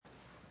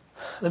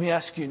Let me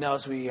ask you now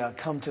as we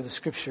come to the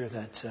scripture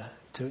that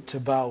to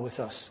bow with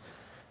us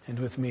and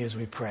with me as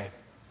we pray.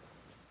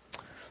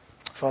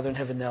 Father in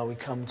heaven, now we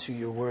come to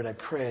your word. I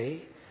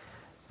pray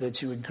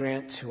that you would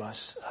grant to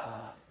us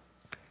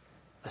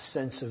a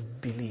sense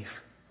of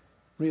belief,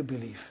 real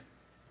belief.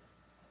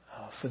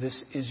 For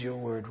this is your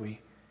word. We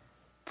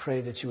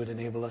pray that you would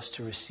enable us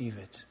to receive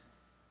it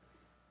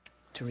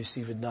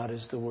not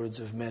as the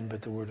words of men,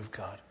 but the word of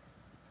God.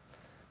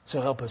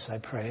 So help us, I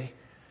pray.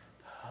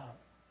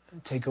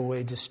 Take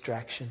away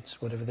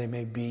distractions, whatever they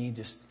may be,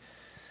 just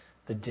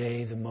the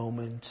day, the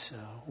moment,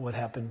 what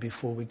happened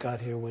before we got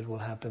here, what will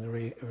happen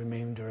the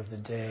remainder of the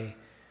day,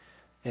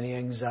 any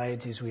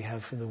anxieties we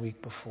have from the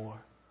week before,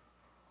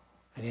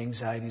 any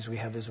anxieties we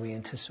have as we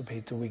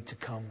anticipate the week to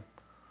come.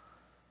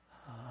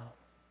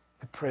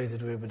 I pray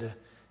that we're able to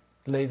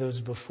lay those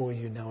before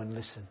you now and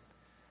listen.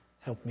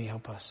 Help me,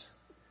 help us.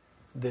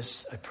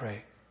 This I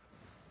pray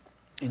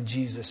in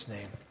Jesus'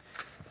 name.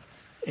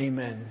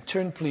 Amen.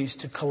 Turn please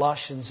to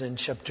Colossians in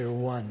chapter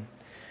 1.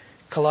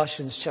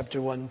 Colossians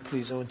chapter 1,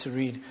 please. I want to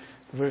read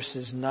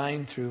verses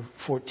 9 through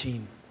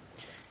 14.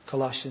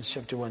 Colossians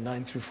chapter 1,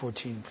 9 through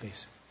 14,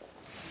 please.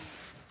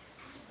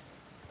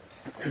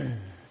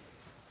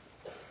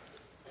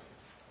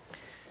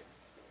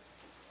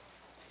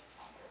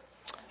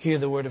 Hear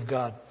the word of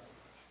God.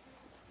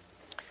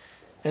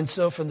 And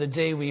so from the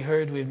day we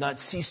heard, we have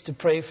not ceased to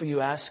pray for you,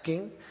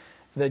 asking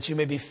that you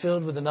may be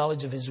filled with the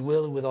knowledge of his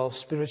will, with all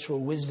spiritual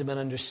wisdom and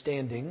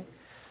understanding,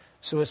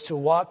 so as to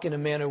walk in a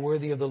manner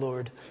worthy of the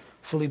Lord,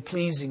 fully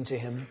pleasing to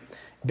him,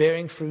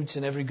 bearing fruits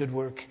in every good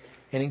work,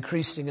 and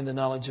increasing in the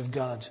knowledge of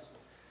God.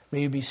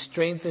 May you be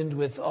strengthened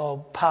with all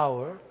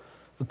power,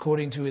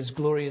 according to his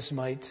glorious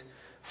might,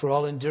 for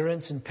all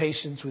endurance and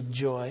patience with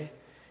joy,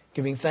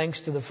 giving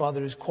thanks to the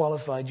Father who has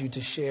qualified you to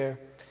share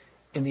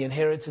in the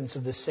inheritance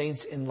of the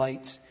saints in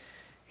light.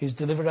 He has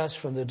delivered us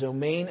from the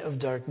domain of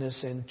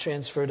darkness and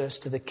transferred us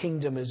to the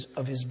kingdom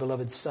of his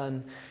beloved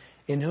Son,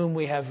 in whom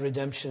we have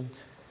redemption,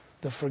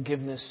 the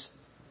forgiveness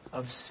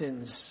of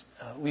sins.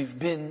 We've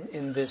been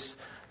in this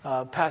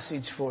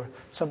passage for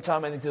some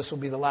time. I think this will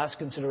be the last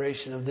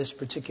consideration of this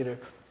particular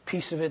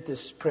piece of it.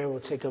 This prayer will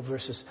take up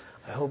verses,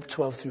 I hope,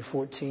 12 through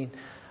 14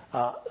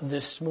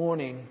 this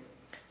morning.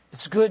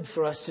 It's good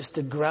for us just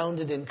to ground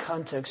it in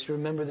context.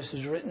 Remember, this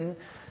is written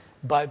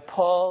by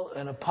Paul,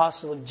 an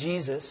apostle of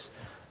Jesus.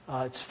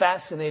 It's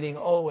fascinating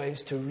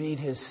always to read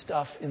his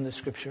stuff in the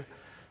scripture,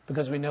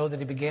 because we know that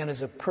he began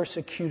as a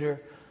persecutor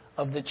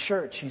of the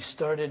church. He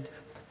started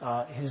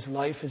his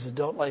life, his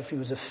adult life. He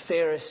was a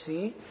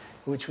Pharisee,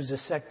 which was a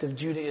sect of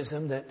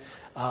Judaism that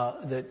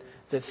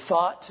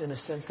thought, in a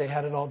sense, they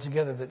had it all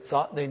together, that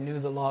thought they knew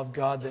the law of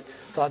God, that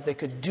thought they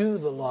could do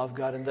the law of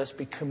God and thus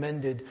be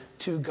commended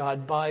to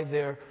God by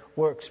their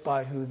works,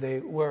 by who they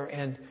were.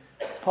 And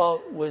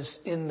Paul was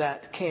in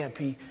that camp.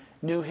 He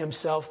knew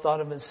himself, thought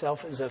of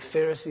himself as a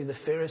Pharisee, the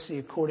Pharisee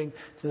according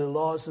to the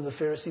laws of the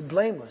Pharisee,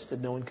 blameless,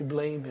 that no one could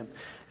blame him.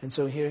 And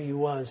so here he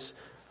was.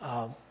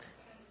 And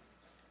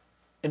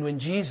when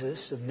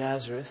Jesus of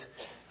Nazareth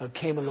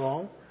came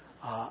along,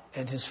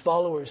 and his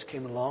followers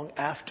came along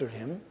after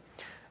him,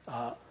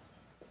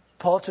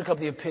 Paul took up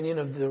the opinion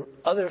of the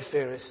other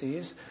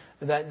Pharisees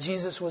that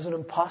Jesus was an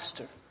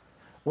imposter.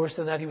 Worse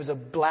than that, he was a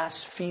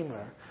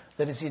blasphemer.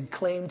 That is, he had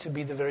claimed to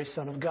be the very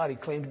Son of God. He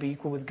claimed to be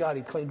equal with God.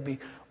 He claimed to be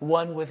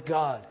one with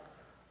God.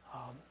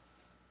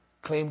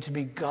 Claimed to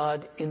be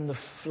God in the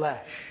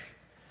flesh.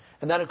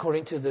 And that,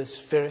 according to this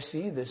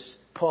Pharisee, this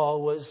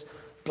Paul, was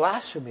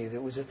blasphemy.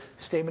 That was a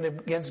statement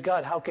against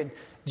God. How could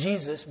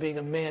Jesus, being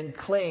a man,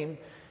 claim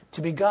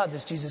to be God?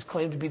 This Jesus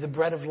claimed to be the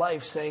bread of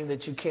life, saying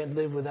that you can't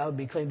live without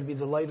me. Claimed to be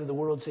the light of the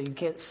world, saying you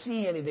can't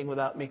see anything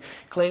without me.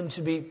 Claimed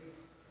to be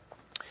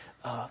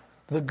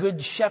the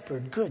good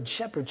shepherd. Good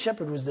shepherd.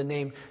 Shepherd was the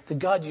name that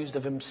God used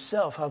of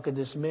himself. How could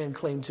this man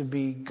claim to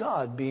be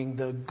God, being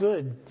the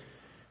good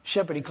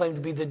shepherd? He claimed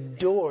to be the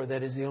door,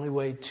 that is the only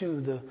way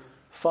to the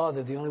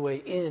Father, the only way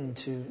in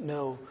to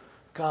know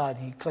God.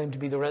 He claimed to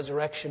be the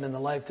resurrection and the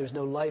life. There's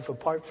no life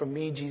apart from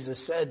me, Jesus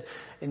said.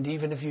 And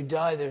even if you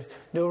die, there's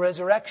no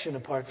resurrection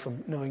apart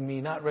from knowing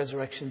me. Not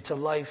resurrection to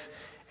life.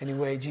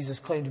 Anyway,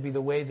 Jesus claimed to be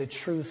the way, the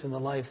truth, and the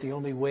life. The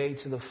only way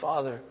to the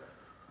Father.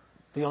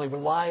 The only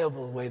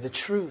reliable way, the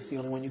truth, the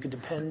only one you could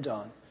depend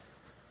on.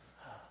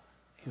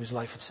 He was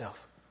life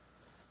itself.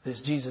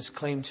 This Jesus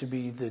claimed to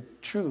be the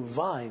true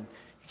vine.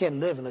 You can't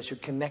live unless you're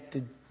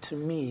connected to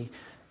me.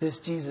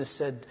 This Jesus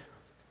said,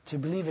 to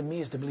believe in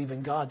me is to believe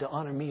in God. To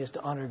honor me is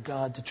to honor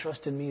God. To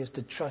trust in me is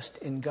to trust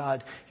in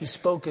God. He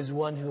spoke as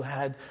one who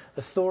had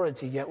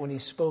authority, yet when he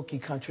spoke, he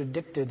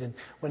contradicted and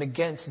went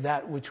against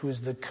that which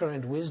was the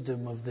current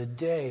wisdom of the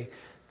day,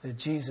 that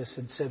Jesus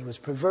had said was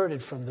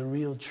perverted from the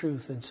real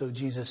truth. And so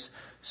Jesus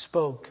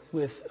spoke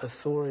with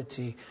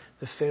authority.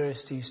 The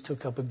Pharisees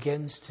took up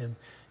against him.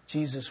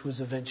 Jesus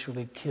was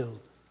eventually killed.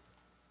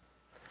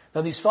 Now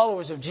these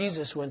followers of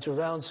Jesus went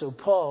around, so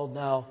Paul,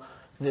 now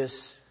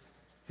this,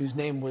 whose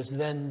name was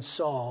then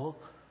Saul,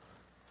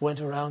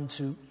 went around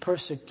to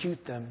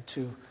persecute them,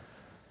 to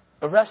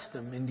arrest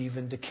them and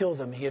even to kill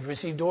them. He had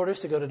received orders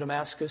to go to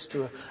Damascus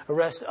to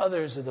arrest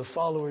others of the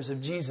followers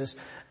of Jesus.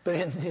 But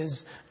in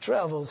his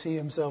travels, he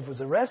himself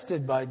was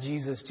arrested by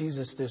Jesus.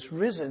 Jesus, this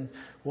risen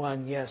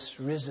one, yes,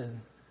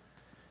 risen.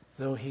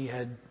 Though he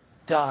had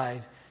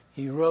died,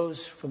 he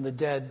rose from the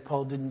dead.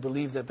 Paul didn't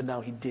believe that, but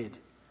now he did.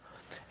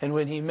 And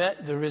when he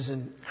met the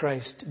risen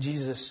Christ,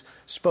 Jesus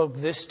spoke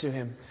this to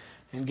him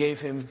and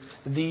gave him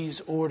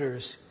these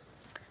orders.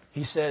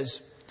 He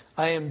says,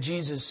 I am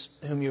Jesus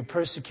whom you're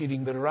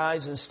persecuting, but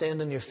arise and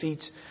stand on your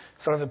feet,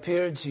 for I've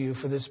appeared to you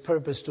for this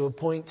purpose, to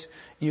appoint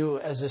you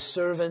as a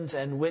servant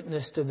and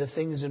witness to the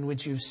things in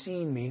which you've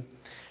seen me,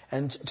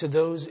 and to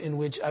those in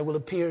which I will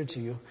appear to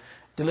you,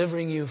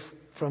 delivering you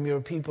from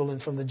your people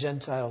and from the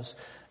Gentiles,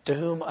 to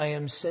whom I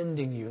am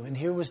sending you. And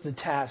here was the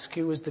task,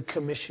 here was the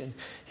commission,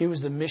 here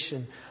was the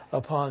mission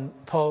upon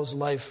Paul's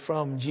life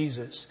from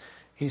Jesus.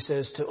 He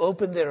says, to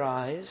open their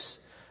eyes,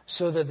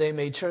 so that they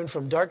may turn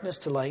from darkness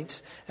to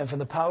light and from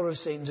the power of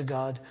Satan to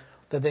God,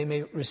 that they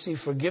may receive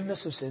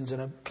forgiveness of sins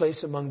and a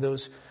place among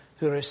those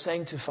who are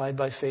sanctified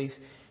by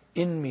faith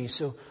in me.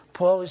 So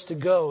Paul is to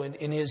go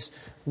in his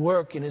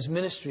work, in his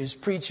ministry, his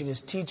preaching,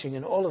 his teaching,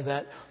 and all of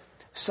that.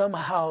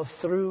 Somehow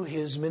through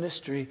his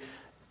ministry,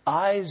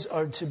 eyes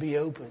are to be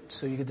opened.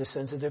 So you get the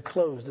sense that they're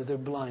closed, that they're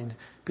blind.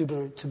 People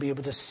are to be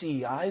able to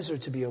see. Eyes are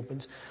to be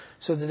opened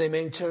so that they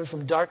may turn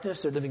from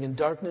darkness. They're living in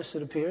darkness,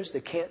 it appears.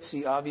 They can't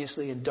see,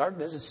 obviously, in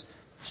darkness.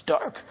 It's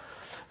dark.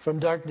 From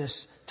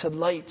darkness to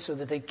light so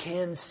that they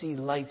can see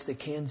lights. They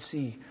can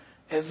see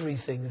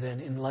everything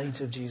then in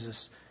light of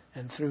Jesus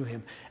and through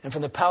him. And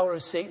from the power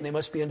of Satan, they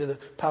must be under the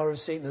power of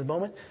Satan at the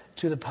moment,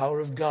 to the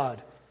power of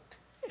God.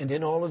 And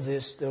in all of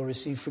this, they'll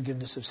receive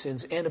forgiveness of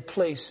sins and a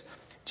place,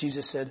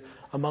 Jesus said,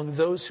 among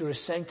those who are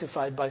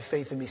sanctified by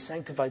faith, and be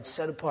sanctified,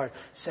 set apart,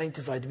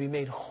 sanctified, to be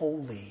made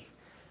holy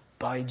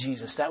by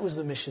Jesus. That was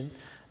the mission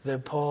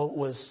that Paul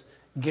was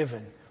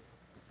given.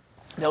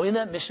 Now in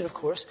that mission, of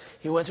course,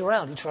 he went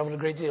around. He traveled a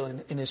great deal.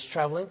 In his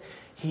traveling,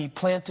 he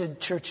planted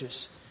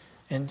churches.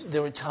 And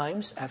there were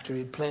times after he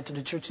had planted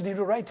a church that he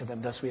would write to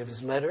them. Thus we have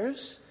his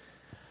letters.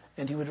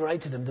 And he would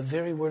write to them the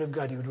very word of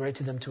God. He would write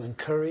to them to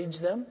encourage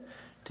them,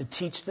 to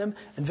teach them.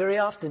 And very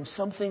often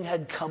something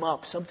had come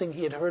up, something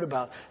he had heard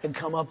about had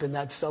come up in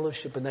that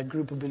fellowship, in that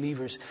group of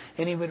believers.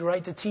 And he would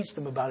write to teach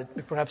them about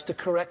it, perhaps to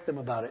correct them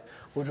about it,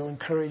 or to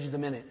encourage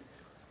them in it.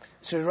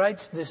 So he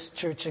writes this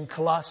church in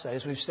Colossae.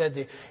 As we've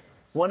said,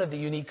 one of the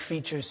unique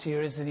features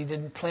here is that he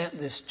didn't plant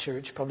this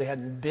church, probably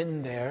hadn't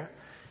been there,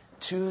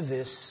 to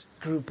this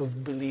group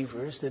of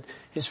believers, that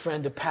his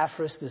friend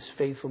Epaphras, this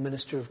faithful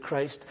minister of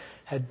Christ,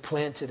 had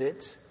planted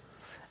it.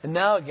 And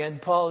now again,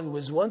 Paul, who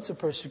was once a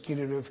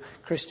persecutor of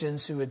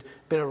Christians, who had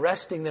been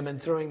arresting them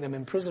and throwing them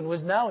in prison,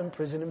 was now in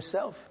prison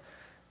himself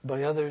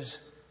by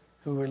others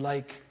who were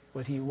like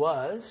what he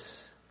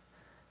was.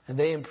 And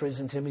they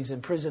imprisoned him. He's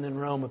in prison in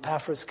Rome.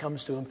 Epaphras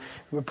comes to him,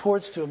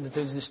 reports to him that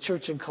there's this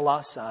church in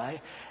Colossae,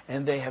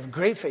 and they have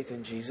great faith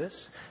in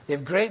Jesus. They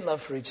have great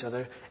love for each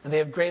other, and they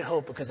have great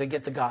hope because they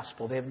get the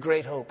gospel. They have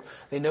great hope.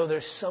 They know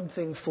there's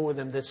something for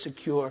them that's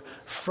secure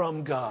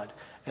from God.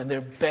 And they're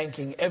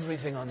banking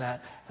everything on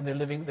that, and they're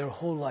living their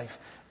whole life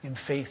in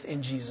faith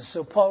in Jesus.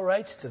 So Paul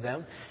writes to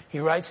them. He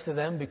writes to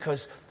them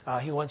because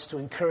he wants to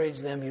encourage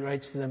them. He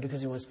writes to them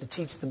because he wants to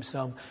teach them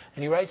some.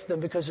 And he writes to them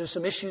because there's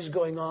some issues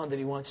going on that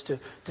he wants to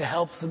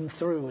help them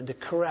through and to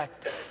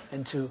correct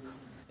and to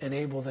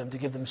enable them, to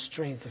give them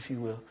strength, if you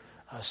will,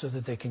 so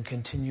that they can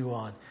continue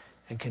on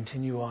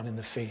in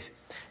the faith.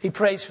 He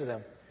prays for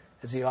them,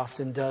 as he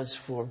often does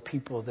for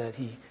people that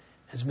he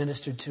has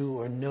ministered to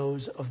or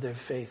knows of their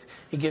faith.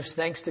 He gives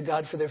thanks to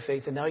God for their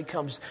faith, and now he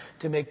comes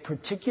to make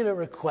particular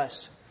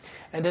requests.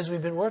 And as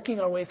we've been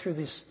working our way through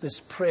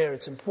this prayer,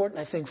 it's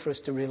important, I think, for us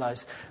to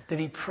realize that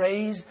he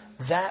prays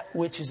that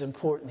which is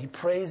important. He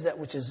prays that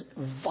which is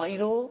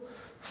vital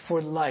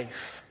for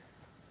life.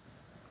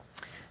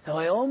 Now,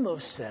 I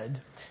almost said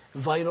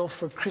vital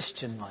for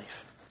Christian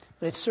life.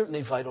 And it's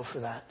certainly vital for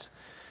that.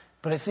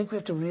 But I think we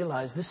have to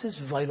realize this is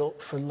vital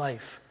for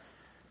life.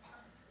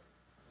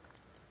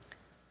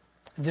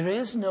 There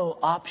is no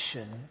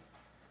option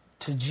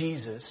to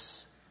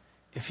Jesus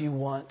if you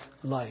want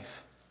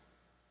life.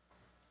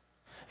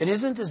 It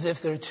isn't as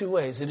if there are two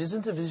ways. It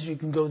isn't as if you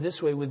can go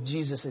this way with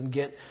Jesus and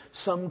get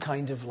some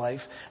kind of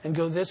life, and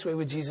go this way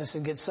with Jesus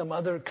and get some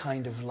other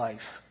kind of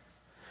life.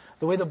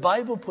 The way the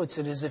Bible puts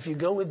it is, if you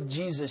go with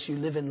Jesus, you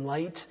live in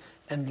light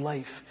and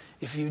life.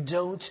 If you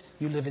don't,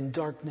 you live in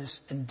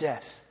darkness and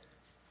death.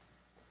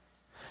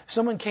 If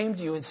someone came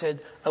to you and said,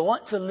 I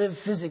want to live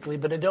physically,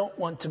 but I don't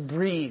want to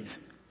breathe,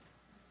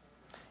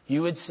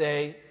 you would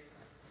say,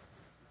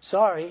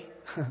 sorry,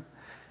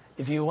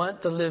 if you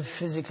want to live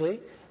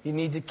physically, you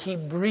need to keep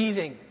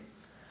breathing.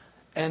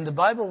 And the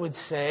Bible would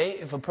say,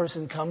 if a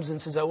person comes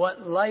and says, I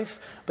want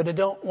life, but I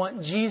don't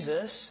want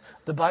Jesus,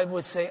 the Bible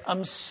would say,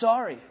 I'm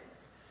sorry.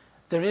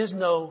 There is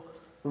no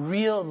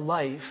real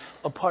life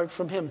apart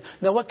from him.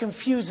 Now, what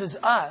confuses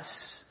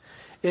us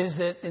is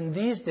that in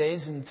these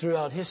days and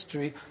throughout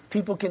history,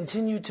 people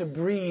continue to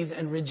breathe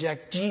and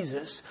reject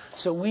Jesus,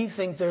 so we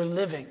think they're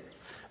living.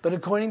 But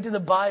according to the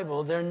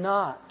Bible, they're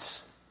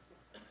not.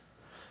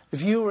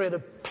 If you were at a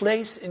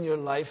place in your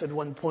life at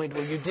one point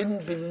where you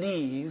didn't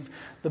believe,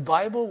 the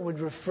Bible would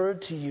refer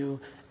to you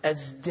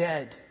as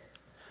dead,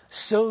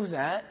 so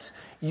that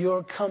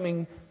your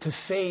coming to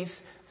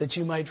faith that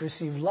you might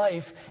receive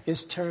life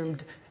is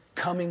termed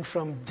coming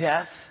from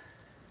death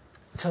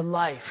to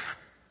life,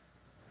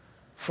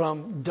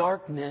 from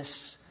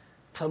darkness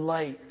to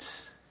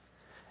light.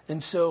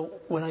 And so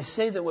when I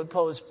say that what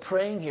Paul is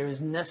praying here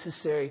is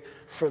necessary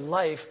for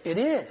life, it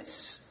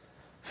is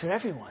for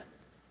everyone.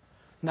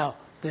 Now,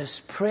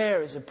 this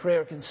prayer is a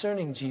prayer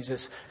concerning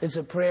Jesus. It's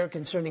a prayer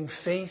concerning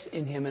faith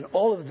in him and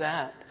all of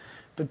that.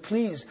 But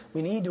please,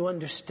 we need to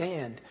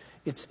understand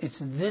it's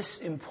this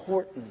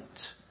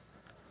important,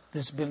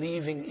 this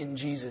believing in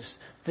Jesus.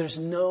 There's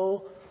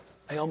no,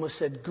 I almost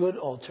said good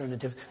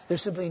alternative.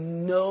 There's simply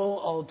no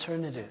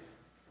alternative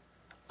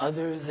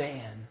other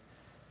than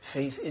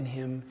faith in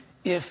him,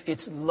 if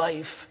it's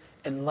life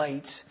and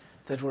light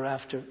that we're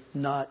after,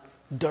 not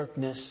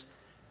darkness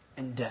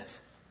and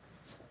death.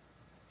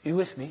 You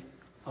with me?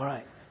 All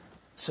right.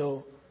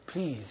 So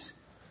please,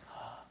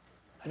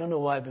 I don't know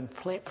why I've been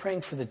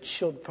praying for the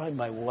children, probably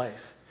my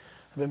wife.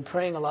 I've been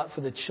praying a lot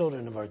for the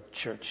children of our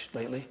church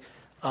lately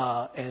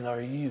and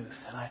our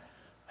youth. And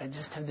I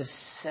just have this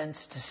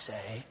sense to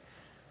say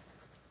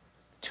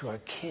to our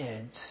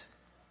kids,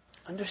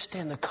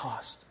 understand the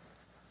cost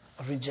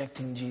of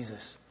rejecting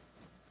Jesus.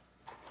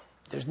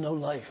 There's no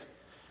life.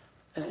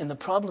 And the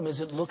problem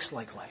is it looks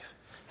like life.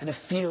 And it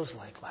feels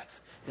like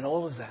life. And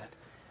all of that.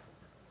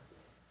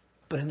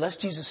 But unless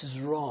Jesus is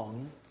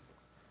wrong,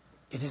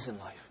 it isn't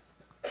life.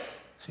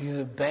 So you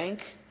either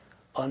bank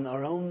on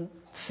our own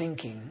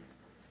thinking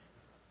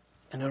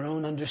and our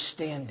own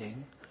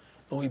understanding,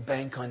 or we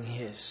bank on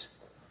his.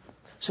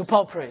 So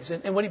Paul prays.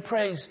 And what he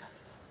prays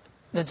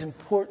that's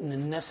important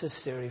and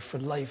necessary for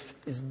life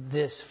is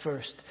this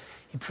first.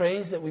 He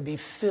prays that we be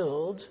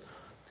filled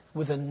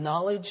with a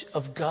knowledge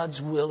of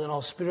God's will and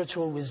all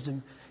spiritual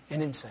wisdom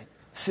and insight.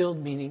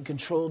 Filled meaning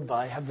controlled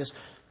by, have this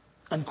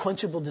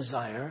unquenchable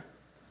desire,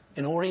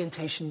 an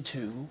orientation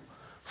to,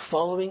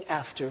 following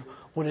after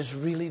what is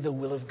really the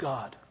will of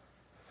God.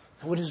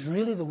 And what is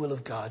really the will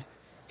of God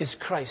is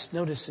Christ.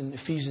 Notice in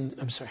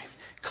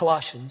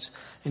Colossians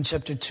in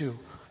chapter 2.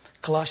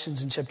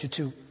 Colossians in chapter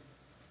 2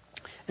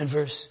 and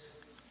verse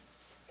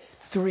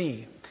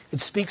 3.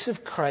 It speaks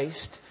of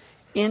Christ,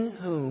 in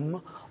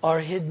whom are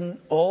hidden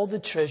all the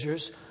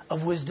treasures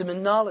of wisdom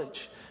and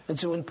knowledge. And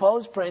so when Paul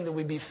is praying that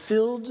we be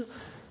filled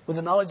with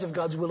the knowledge of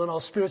God's will and all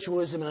spiritual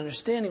wisdom and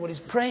understanding, what he's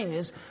praying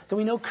is that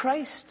we know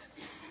Christ.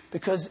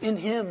 Because in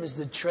him is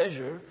the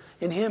treasure.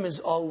 In him is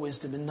all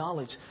wisdom and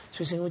knowledge. So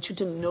he's saying, I want you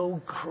to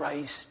know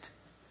Christ.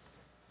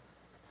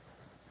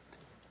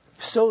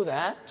 So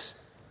that,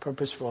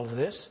 purpose for all of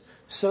this,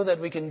 so that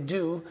we can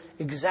do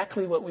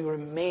exactly what we were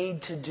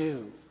made to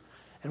do.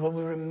 And what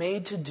we were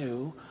made to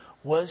do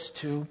was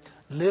to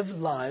live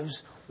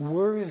lives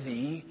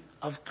worthy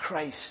of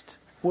Christ.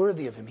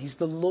 Worthy of him. He's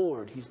the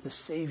Lord. He's the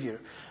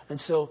Savior. And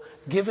so,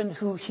 given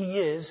who he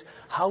is,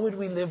 how would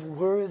we live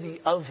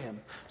worthy of him?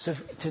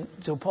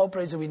 So Paul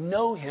prays that we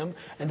know him,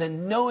 and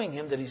then knowing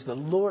him, that he's the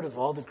Lord of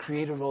all, the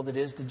creator of all that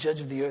is, the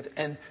judge of the earth,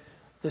 and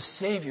the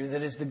Savior,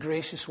 that is the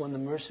gracious one, the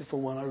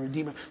merciful one, our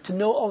Redeemer. To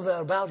know all that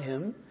about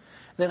him,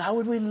 then how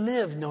would we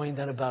live knowing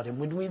that about him?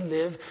 Would we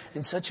live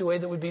in such a way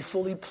that would be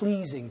fully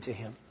pleasing to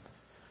him?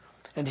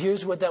 And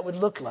here's what that would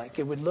look like.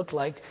 It would look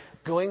like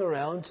going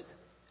around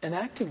and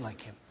acting like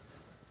him.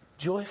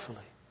 Joyfully,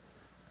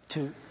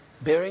 to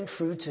bearing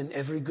fruits in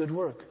every good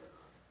work,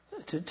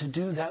 to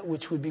do that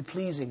which would be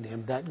pleasing to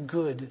him, that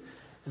good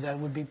that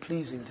would be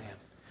pleasing to him.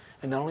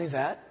 And not only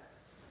that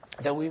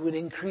we would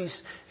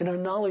increase in our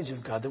knowledge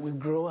of God, that we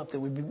would grow up, that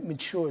we would be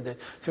mature, that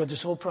throughout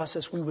this whole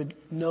process we would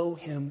know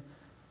him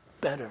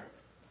better.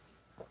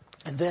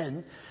 And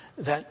then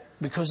that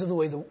because of the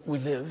way that we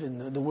live,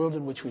 in the world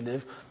in which we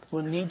live,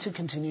 we'll need to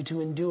continue to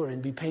endure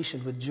and be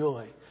patient with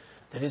joy.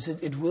 That is,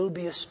 it will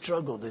be a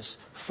struggle, this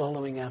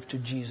following after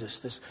Jesus,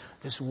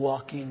 this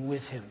walking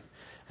with him.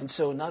 And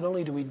so not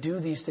only do we do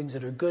these things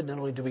that are good, not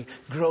only do we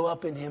grow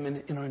up in him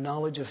and in our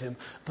knowledge of him,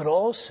 but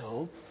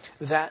also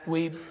that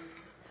we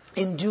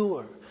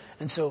endure.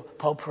 And so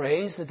Paul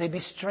prays that they be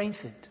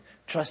strengthened,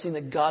 trusting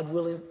that God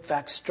will in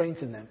fact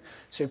strengthen them.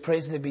 So he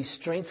prays that they be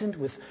strengthened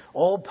with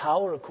all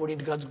power according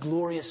to God's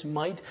glorious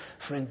might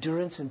for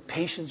endurance and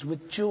patience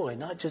with joy,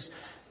 not just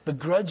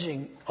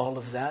begrudging all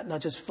of that, not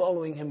just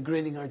following him,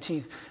 gritting our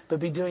teeth, but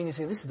be doing and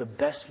saying, this is the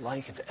best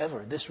life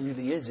ever. This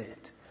really is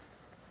it.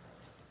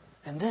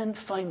 And then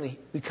finally,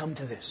 we come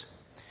to this.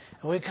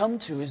 And what we come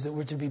to is that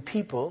we're to be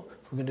people,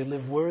 if we're going to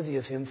live worthy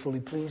of him, fully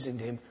pleasing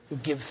to him, who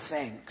give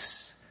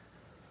thanks.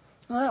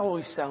 Now, that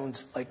always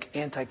sounds like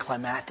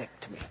anticlimactic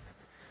to me.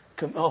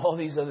 All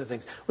these other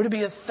things. We're to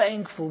be a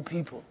thankful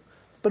people.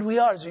 But we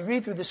are. As we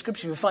read through the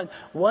scripture, we find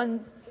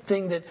one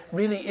thing that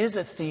really is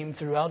a theme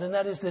throughout, and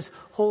that is this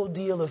whole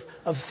deal of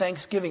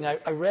thanksgiving. I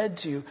read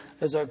to you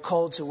as our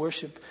call to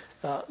worship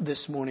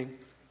this morning,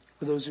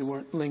 for those who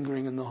weren't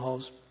lingering in the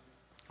halls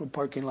or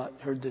parking lot,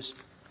 heard this.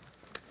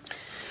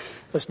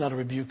 That's not a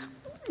rebuke.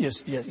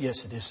 Yes,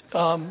 it is.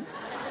 I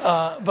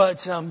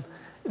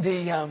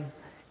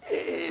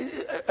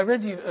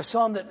read you a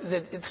psalm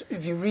that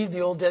if you read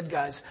the Old Dead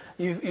Guys,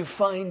 you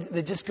find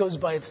that just goes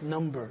by its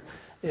number.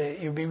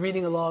 You'll be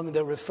reading along, and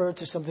they'll refer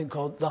to something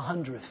called the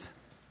 100th.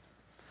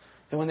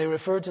 And when they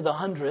refer to the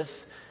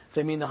 100th,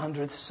 they mean the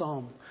 100th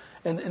psalm.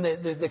 And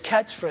the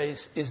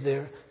catchphrase is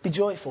there, be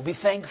joyful, be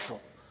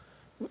thankful,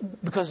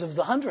 because of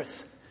the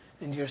 100th.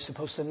 And you're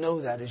supposed to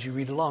know that as you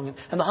read along.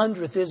 And the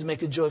 100th is,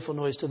 make a joyful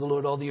noise to the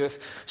Lord, all the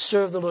earth.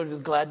 Serve the Lord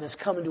with gladness.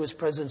 Come into his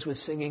presence with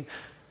singing.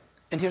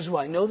 And here's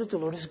why. Know that the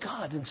Lord is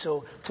God. And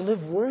so to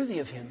live worthy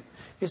of him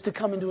is to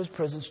come into his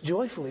presence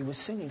joyfully with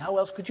singing. How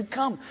else could you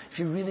come if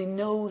you really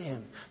know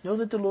him? Know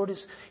that the Lord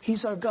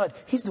he's our God.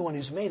 He's the one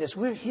who's made us.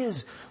 We're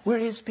his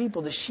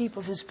people, the sheep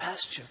of his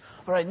pasture.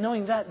 All right,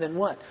 knowing that, then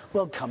what?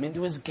 Well, come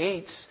into his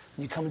gates.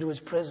 When you come into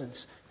his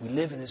presence, we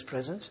live in his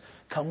presence.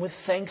 Come with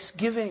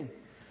thanksgiving.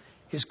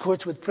 His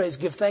courts with praise.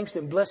 Give thanks to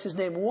him. Bless his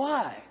name.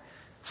 Why?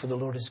 For the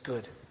Lord is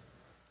good.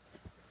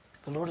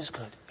 The Lord is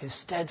good. His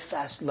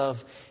steadfast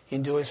love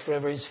endures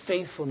forever. His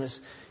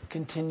faithfulness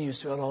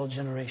continues throughout all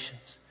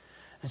generations.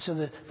 And so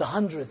the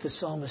 100th, the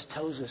psalmist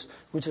tells us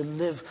we're to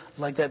live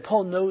like that.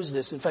 Paul knows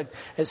this. In fact,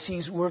 as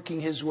he's working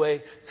his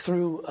way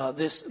through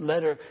this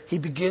letter, he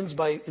begins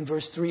in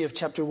verse 3 of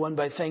chapter 1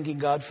 by thanking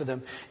God for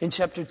them. In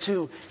chapter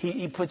 2,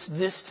 he puts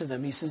this to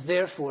them. He says,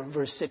 therefore,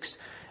 verse 6,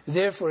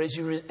 therefore, as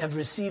you have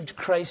received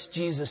Christ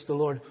Jesus the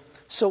Lord,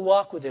 so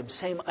walk with him.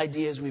 Same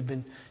idea as we've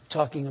been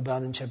talking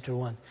about in chapter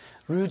 1.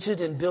 Rooted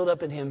and built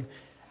up in him,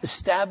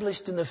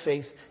 established in the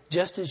faith,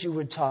 just as you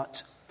were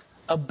taught,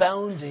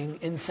 abounding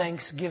in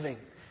thanksgiving.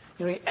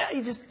 You know,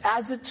 he just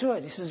adds it to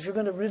it. He says, if you're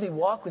going to really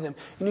walk with him,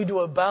 you need to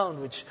abound,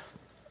 which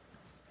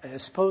I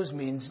suppose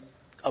means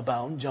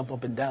abound, jump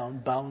up and down,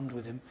 bound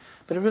with him.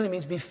 But it really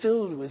means be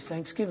filled with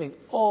thanksgiving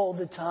all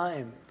the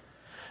time.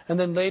 And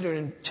then later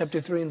in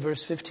chapter 3 and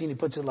verse 15, he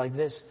puts it like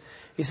this.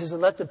 He says,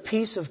 and let the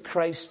peace of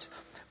Christ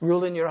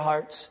rule in your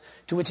hearts,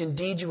 to which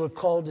indeed you were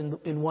called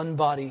in one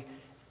body,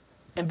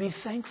 and be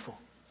thankful.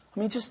 I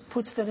mean, he just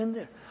puts that in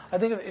there. I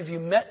think if you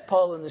met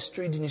Paul in the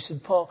street and you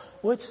said, Paul,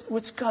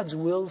 what's God's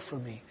will for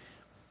me?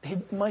 He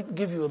might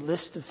give you a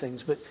list of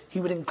things, but he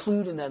would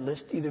include in that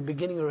list, either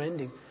beginning or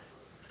ending,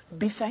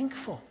 be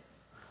thankful.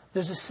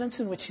 There's a sense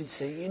in which he'd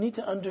say, you need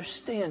to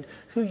understand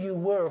who you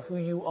were, who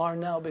you are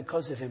now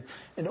because of him.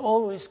 And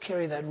always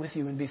carry that with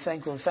you and be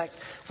thankful. In fact,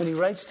 when he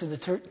writes to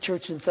the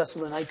church in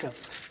Thessalonica,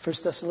 1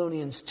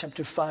 Thessalonians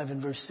chapter 5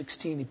 and verse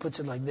 16, he puts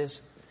it like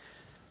this.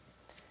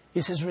 He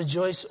says,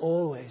 rejoice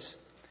always,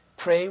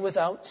 pray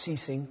without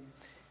ceasing,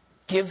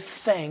 give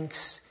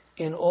thanks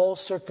in all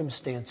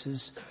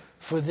circumstances,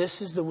 for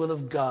this is the will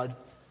of God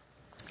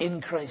in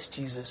Christ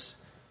Jesus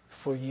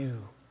for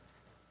you.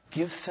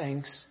 Give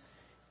thanks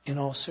in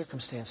all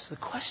circumstances. The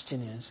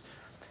question is,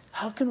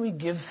 how can we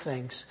give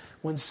thanks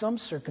when some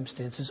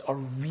circumstances are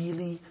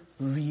really,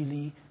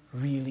 really,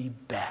 really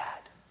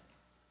bad?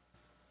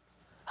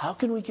 How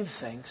can we give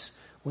thanks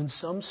when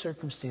some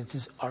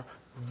circumstances are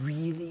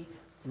really,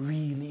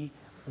 really,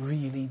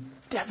 really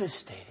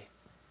devastating?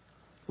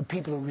 When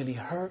people are really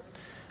hurt,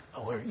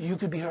 where you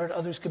could be hurt,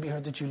 others could be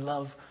hurt that you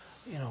love.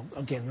 You know,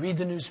 again, read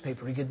the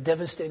newspaper. You get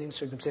devastating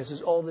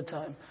circumstances all the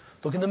time.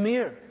 Look in the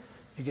mirror.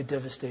 You get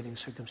devastating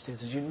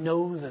circumstances. You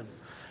know them.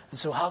 And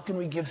so how can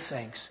we give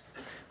thanks?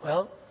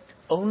 Well,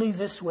 only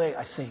this way,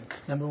 I think.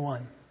 Number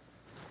one,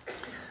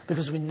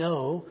 because we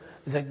know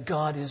that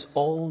God is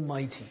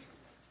almighty.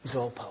 He's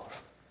all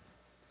powerful.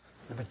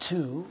 Number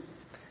two,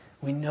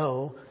 we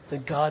know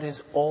that God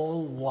is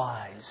all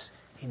wise.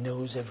 He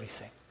knows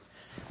everything.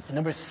 And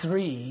number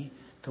three,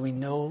 that we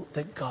know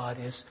that God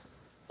is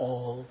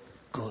all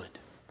good.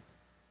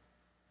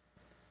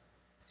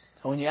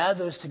 And when you add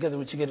those together,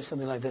 what you get is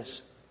something like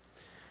this.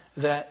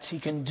 That he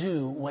can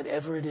do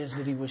whatever it is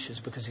that he wishes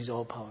because he's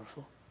all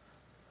powerful.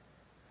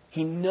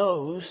 He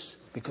knows,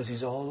 because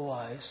he's all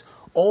wise,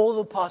 all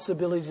the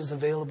possibilities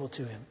available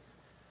to him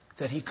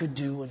that he could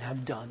do and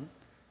have done.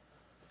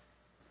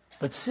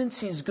 But since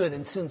he's good,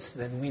 and since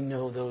then we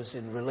know those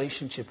in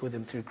relationship with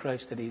him through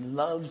Christ, that he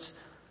loves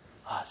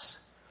us,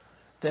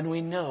 then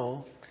we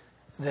know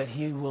that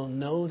he will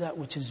know that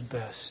which is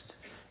best,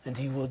 and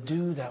he will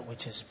do that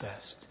which is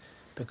best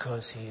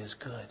because he is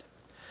good.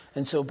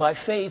 And so by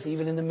faith,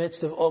 even in the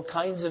midst of all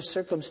kinds of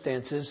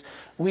circumstances,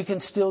 we can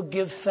still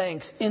give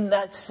thanks in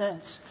that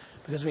sense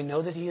because we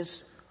know that he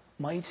is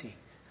mighty,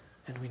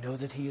 and we know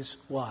that he is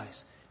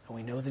wise, and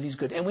we know that he's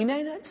good. And we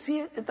may not see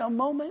it at the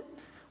moment.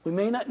 We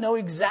may not know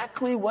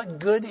exactly what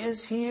good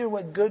is here,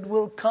 what good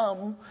will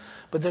come,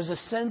 but there's a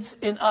sense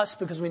in us,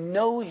 because we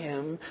know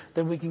him,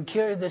 that we can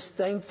carry this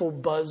thankful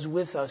buzz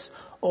with us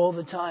all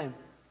the time.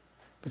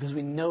 Because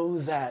we know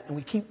that, and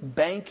we keep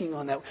banking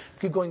on that. We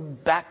keep going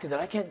back to that.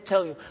 I can't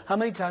tell you how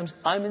many times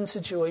I'm in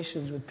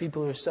situations with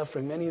people who are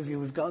suffering. Many of you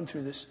have gone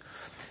through this.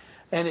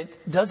 And it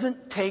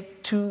doesn't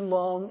take too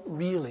long,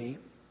 really,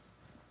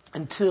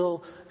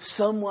 until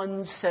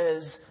someone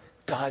says,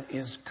 God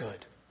is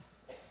good.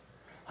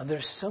 And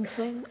there's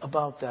something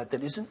about that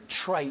isn't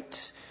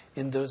trite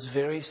in those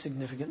very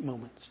significant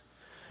moments.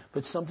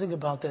 But something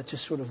about that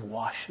just sort of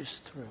washes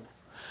through.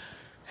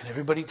 And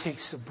everybody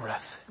takes a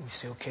breath. And we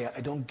say, okay,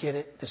 I don't get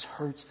it. This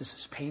hurts. This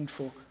is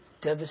painful,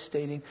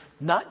 devastating.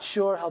 Not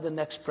sure how the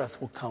next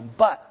breath will come.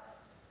 But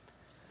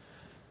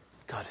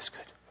God is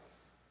good.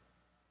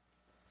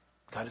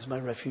 God is my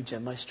refuge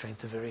and my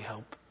strength, the very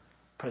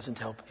present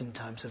help in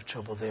times of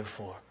trouble.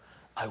 Therefore,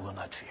 I will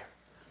not fear.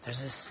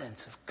 There's this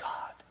sense of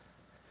God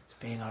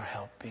being our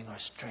help, being our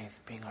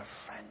strength, being our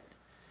friend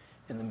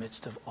in the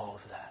midst of all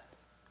of that.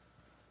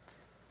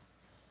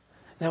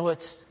 Now,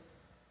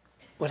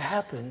 what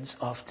happens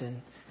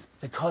often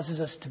that causes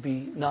us to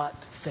be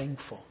not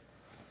thankful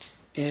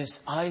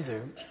is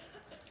either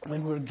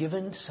when we're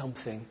given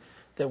something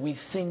that we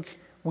think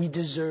we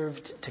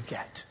deserved to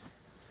get.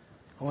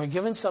 When we're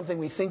given something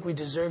we think we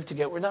deserve to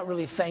get, we're not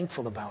really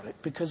thankful about it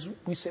because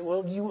we say,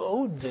 well, you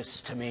owed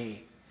this to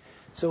me.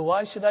 So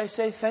why should I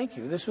say thank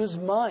you? This was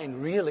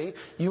mine, really.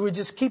 You were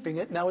just keeping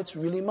it. Now it's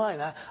really mine.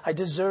 I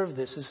deserve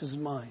this. This is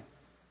mine.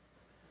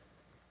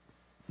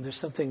 And there's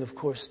something, of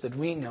course, that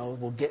we know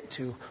we'll get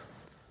to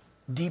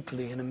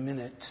deeply in a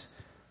minute,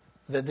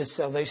 that this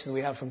salvation that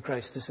we have from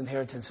Christ, this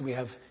inheritance that we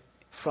have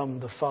from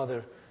the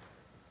Father,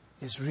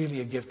 is really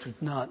a gift,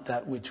 not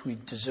that which we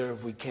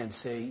deserve. We can't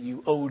say,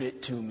 you owed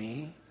it to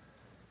me.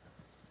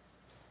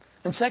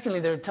 And secondly,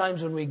 there are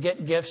times when we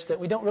get gifts that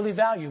we don't really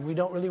value, we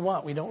don't really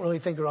want, we don't really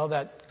think are all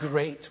that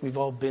great. We've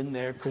all been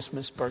there,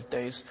 Christmas,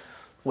 birthdays,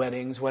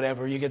 weddings,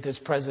 whatever. You get this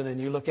present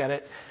and you look at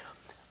it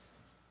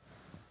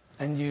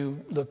and you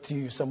look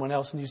to someone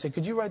else and you say,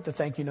 could you write the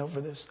thank you note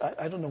for this?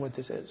 I don't know what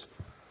this is.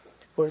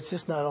 Or it's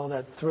just not all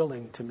that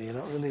thrilling to me. I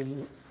don't really,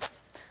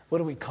 what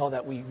do we call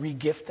that? We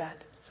re-gift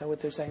that? Is that what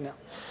they're saying now?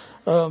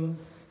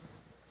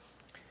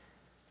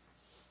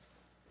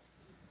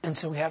 And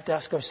so we have to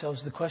ask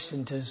ourselves the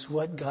question, does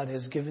what God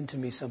has given to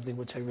me something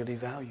which I really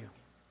value?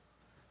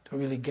 Do I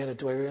really get it?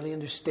 Do I really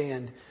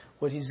understand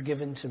what He's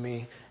given to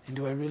me? And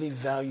do I really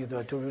value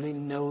that? Do I really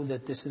know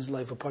that this is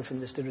life? Apart from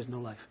this, there is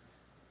no life.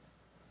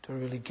 Do I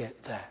really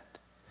get that?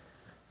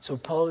 So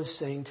Paul is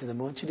saying to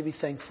them, I want you to be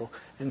thankful.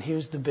 And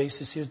here's the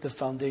basis, here's the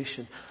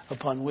foundation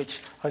upon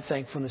which our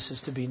thankfulness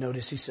is to be.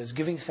 Notice he says,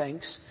 giving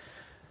thanks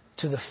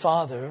to the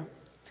Father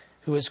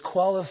who has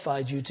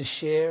qualified you to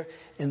share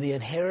in the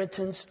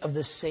inheritance of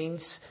the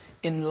saints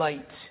in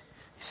light.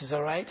 He says,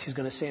 all right, he's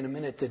going to say in a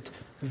minute that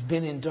we've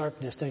been in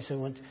darkness. Now I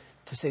want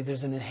to say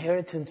there's an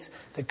inheritance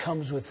that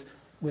comes with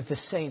the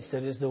saints,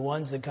 that is the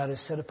ones that God has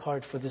set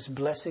apart for this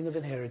blessing of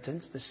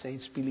inheritance, the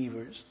saints,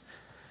 believers.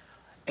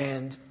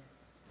 And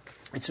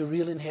it's a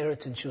real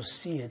inheritance. You'll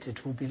see it.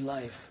 It will be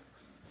life.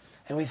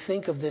 And we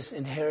think of this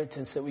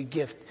inheritance that we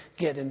get.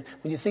 And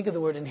when you think of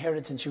the word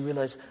inheritance, you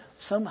realize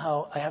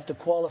somehow I have to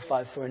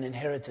qualify for an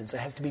inheritance. I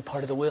have to be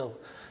part of the will.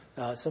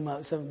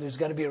 There's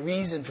got to be a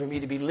reason for me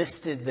to be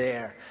listed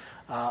there.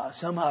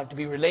 Somehow I have to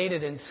be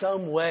related in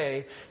some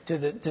way to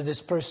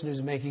this person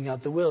who's making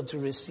out the will to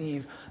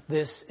receive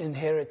this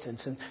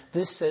inheritance. And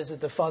this says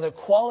that the Father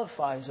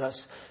qualifies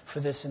us for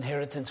this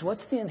inheritance.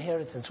 What's the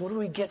inheritance? What do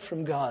we get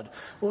from God?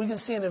 Well, we can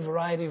see in a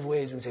variety of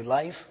ways. We can say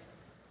life.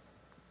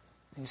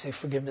 We can say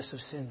forgiveness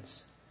of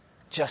sins.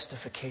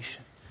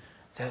 Justification.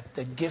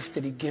 That gift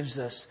that He gives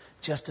us,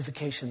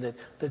 justification,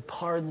 that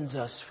pardons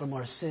us from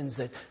our sins,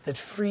 that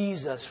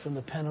frees us from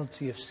the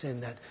penalty of sin,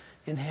 that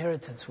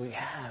inheritance we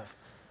have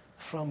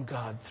from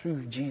God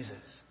through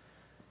Jesus.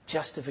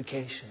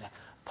 Justification,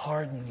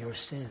 pardon your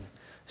sin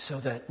so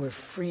that we're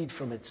freed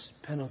from its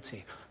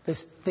penalty.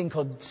 This thing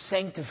called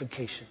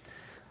sanctification,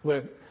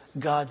 where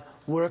God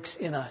works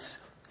in us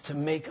to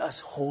make us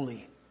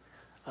holy.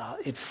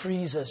 It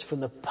frees us from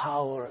the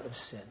power of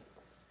sin.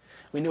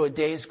 We know a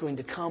day is going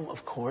to come,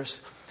 of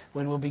course,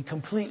 when we'll be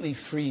completely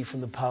free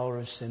from the power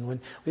of sin, when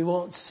we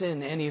won't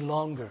sin any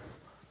longer.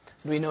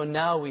 And we know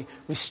now we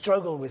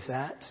struggle with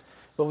that,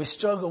 but we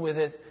struggle with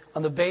it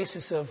on the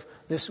basis of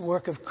this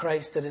work of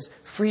Christ that has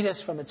freed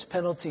us from its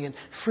penalty and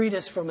freed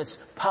us from its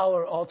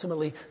power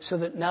ultimately, so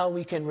that now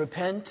we can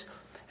repent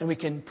and we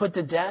can put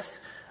to death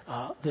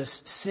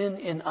this sin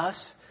in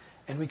us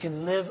and we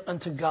can live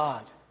unto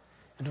God.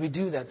 And we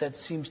do that. That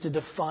seems to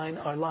define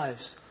our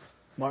lives.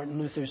 Martin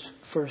Luther's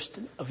first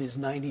of his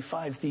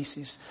 95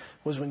 theses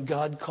was when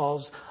God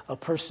calls a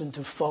person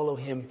to follow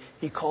Him,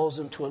 He calls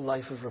them to a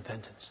life of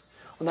repentance.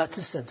 And that's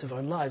the sense of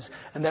our lives.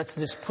 And that's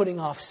this putting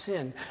off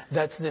sin.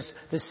 That's this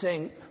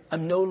saying,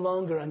 I'm no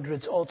longer under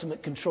its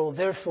ultimate control.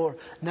 Therefore,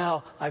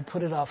 now I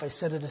put it off. I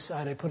set it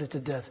aside. I put it to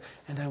death.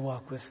 And I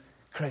walk with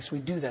Christ. We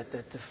do that.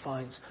 That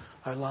defines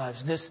our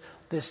lives.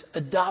 This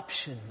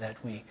adoption that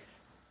we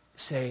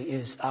say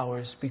is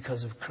ours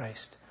because of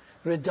Christ.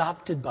 We're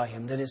adopted by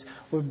Him. That is,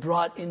 we're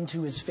brought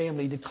into His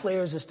family. He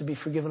declares us to be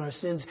forgiven our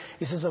sins.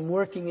 He says, I'm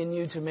working in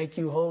you to make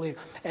you holy.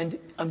 And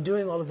I'm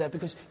doing all of that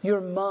because you're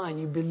mine.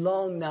 You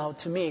belong now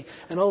to me.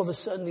 And all of a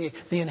sudden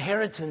the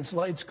inheritance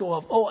lights go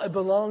off. Oh, I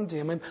belong to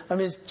Him. I'm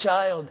His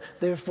child.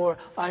 Therefore,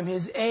 I'm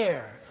His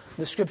heir.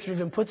 The Scripture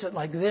even puts it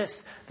like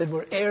this, that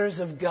we're heirs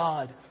of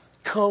God,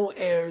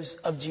 co-heirs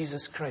of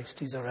Jesus Christ.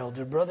 He's our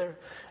elder brother.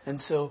 And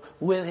so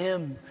with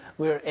Him,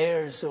 we're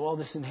heirs. So all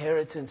this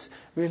inheritance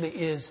really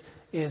is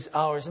is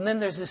ours. And then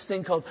there's this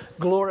thing called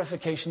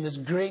glorification, this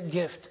great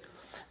gift.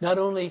 Not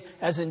only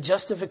as in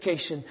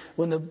justification,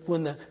 when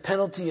the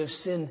penalty of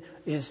sin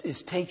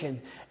is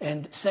taken,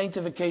 and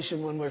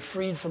sanctification when we're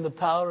freed from the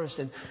power of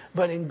sin,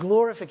 but in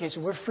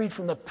glorification, we're freed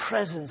from the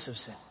presence of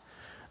sin.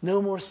 No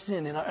more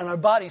sin in our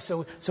body.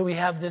 So we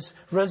have this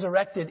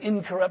resurrected,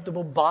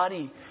 incorruptible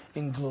body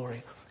in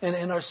glory.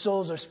 And our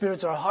souls, our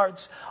spirits, our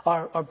hearts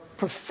are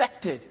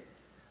perfected.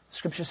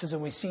 Scripture says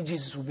when we see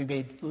Jesus, we'll be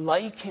made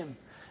like him.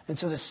 And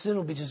so the sin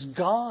will be just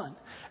gone.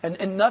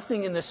 And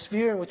nothing in the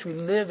sphere in which we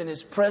live in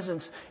his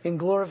presence in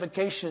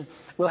glorification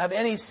will have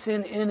any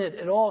sin in it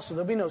at all. So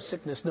there'll be no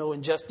sickness, no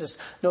injustice,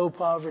 no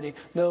poverty,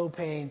 no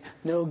pain,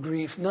 no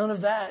grief. None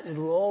of that. It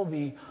will all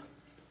be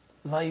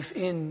life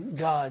in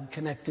God,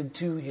 connected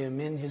to him,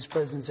 in his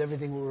presence.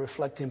 Everything will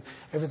reflect him.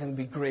 Everything will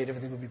be great.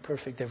 Everything will be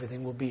perfect.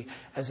 Everything will be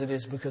as it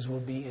is because we'll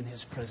be in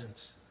his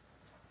presence.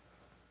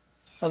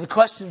 Now the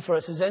question for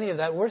us, is any of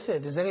that worth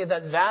it? Is any of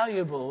that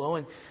valuable? Oh,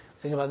 and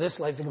think about this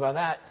life, think about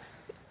that.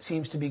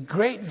 Seems to be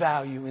great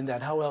value in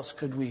that. How else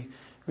could we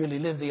really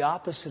live? The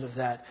opposite of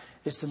that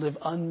is to live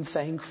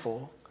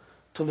unthankful,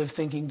 to live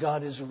thinking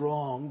God is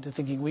wrong, to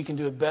thinking we can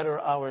do it better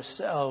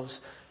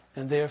ourselves,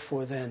 and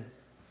therefore then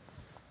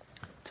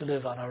to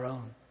live on our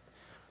own.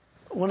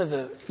 One of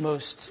the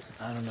most,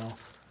 I don't know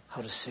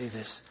how to say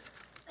this,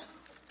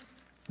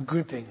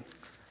 gripping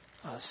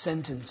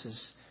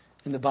sentences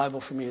in the Bible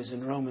for me is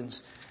in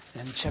Romans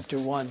and chapter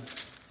 1.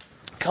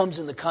 Comes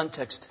in the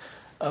context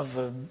of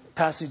a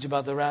passage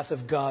about the wrath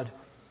of God.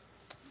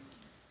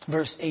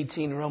 Verse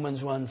 18,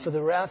 Romans 1. For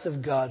the wrath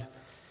of God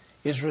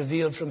is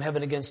revealed from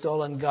heaven against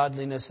all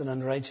ungodliness and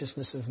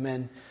unrighteousness of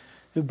men,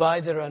 who by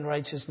their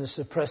unrighteousness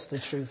suppress the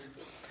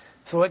truth.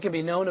 For what can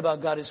be known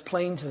about God is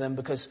plain to them,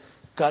 because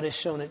God has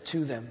shown it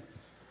to them.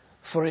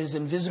 For his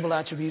invisible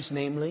attributes,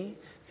 namely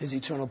his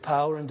eternal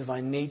power and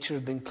divine nature,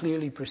 have been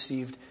clearly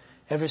perceived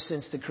ever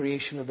since the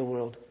creation of the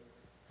world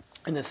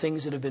and the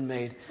things that have been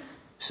made,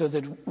 so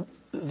that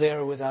they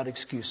are without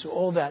excuse. So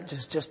all that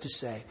just to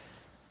say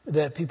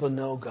that people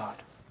know God.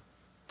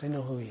 They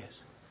know who he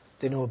is.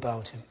 They know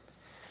about him.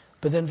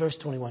 But then verse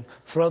 21,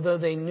 for although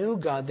they knew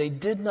God, they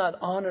did not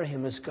honor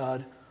him as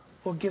God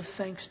or give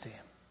thanks to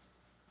him.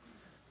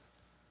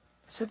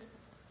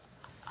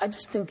 I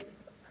just think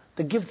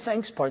the give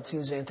thanks part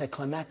seems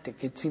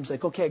anticlimactic. It seems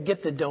like, okay, I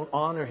get the don't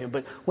honor him,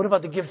 but what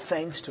about the give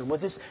thanks to him? Well,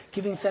 this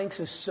giving thanks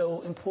is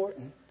so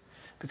important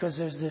because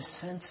there's this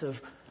sense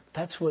of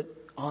that's what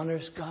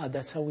honors God.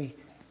 That's how we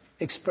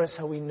express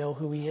how we know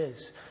who he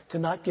is. To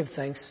not give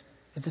thanks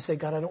is to say,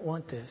 God, I don't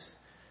want this.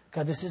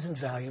 God, this isn't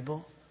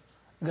valuable.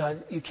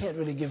 God, you can't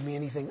really give me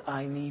anything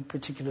I need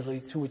particularly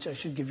to which I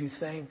should give you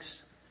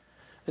thanks.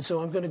 And so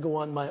I'm going to go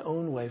on my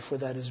own way, for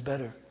that is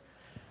better.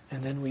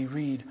 And then we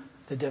read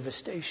the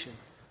devastation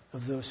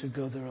of those who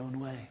go their own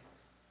way.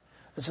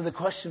 And so the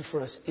question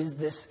for us, is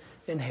this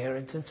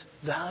inheritance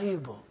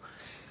valuable?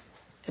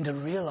 And to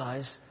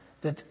realize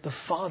that the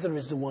Father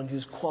is the one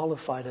who's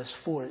qualified us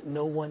for it.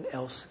 No one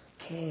else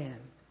can.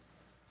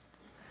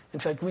 In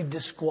fact, we've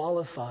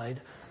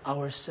disqualified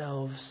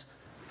ourselves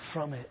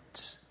from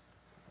it.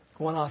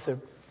 One author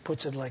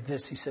puts it like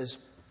this. He says,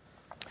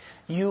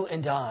 you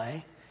and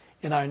I,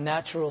 in our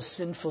natural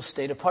sinful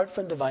state, apart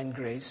from divine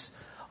grace,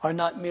 are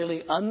not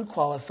merely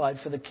unqualified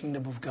for the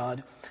kingdom of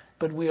God,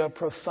 but we are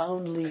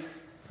profoundly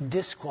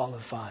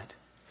disqualified.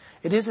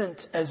 It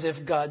isn't as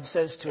if God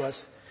says to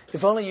us,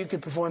 if only you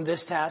could perform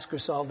this task or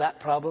solve that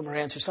problem or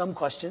answer some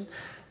question,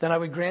 then I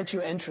would grant you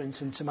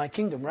entrance into my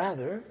kingdom.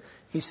 Rather,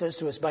 he says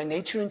to us, by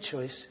nature and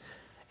choice,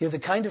 you're the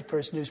kind of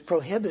person who's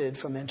prohibited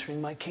from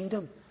entering my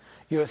kingdom.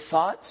 You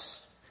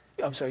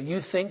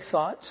think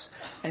thoughts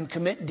and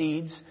commit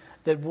deeds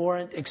that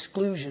warrant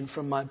exclusion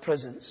from my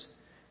presence.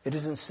 It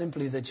isn't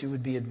simply that you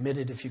would be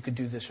admitted if you could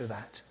do this or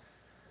that,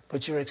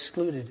 but you're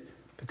excluded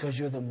because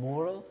you're the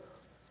moral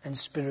and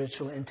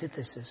spiritual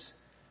antithesis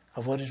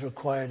of what is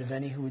required of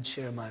any who would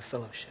share my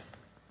fellowship.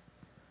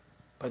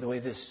 By the way,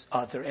 this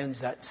author ends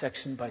that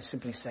section by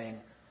simply saying,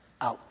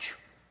 ouch.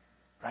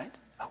 Right?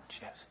 Ouch,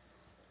 yes.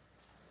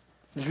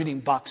 I was reading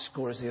box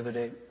scores the other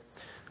day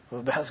of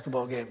a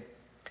basketball game,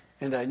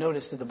 and I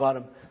noticed at the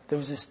bottom there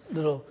was this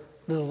little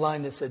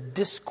line that said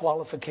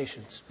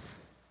disqualifications.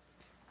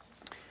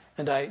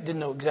 And I didn't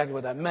know exactly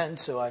what that meant,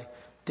 so I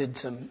did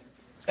some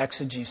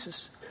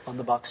exegesis on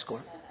the box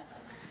score.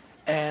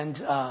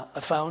 And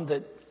I found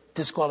that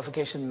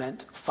disqualification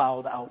meant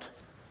fouled out,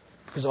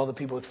 because all the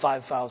people with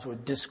 5 fouls were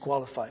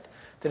disqualified.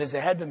 That is,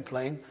 they had been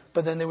playing,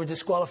 but then they were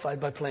disqualified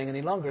by playing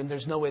any longer, and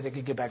there's no way they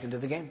could get back into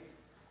the game.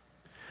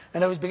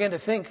 And I began to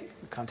think, in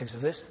the context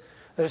of this,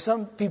 there are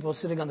some people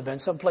sitting on the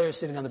bench, some players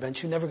sitting on the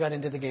bench who never got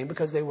into the game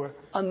because they were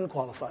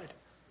unqualified.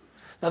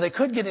 Now, they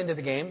could get into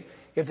the game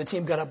if the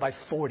team got up by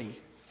 40,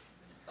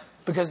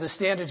 because the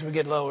standards would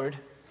get lowered,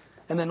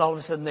 and then all of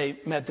a sudden they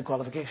met the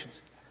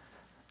qualifications.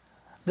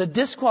 The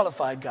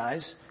disqualified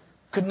guys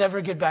could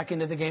never get back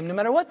into the game, no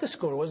matter what the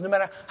score was, no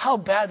matter how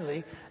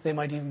badly they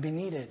might even be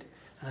needed.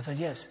 And I thought,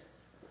 yes,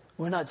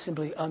 we're not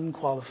simply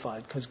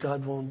unqualified because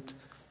God won't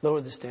lower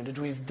the standards.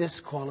 We've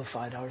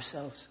disqualified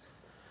ourselves.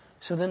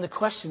 So then the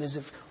question is,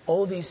 if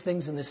all these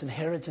things in this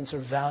inheritance are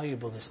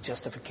valuable, this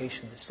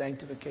justification, this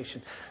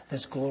sanctification,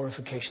 this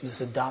glorification,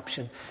 this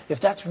adoption, if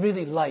that's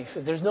really life,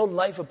 if there's no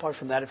life apart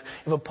from that,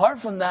 if apart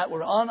from that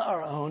we're on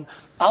our own,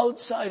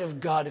 outside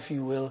of God, if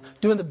you will,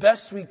 doing the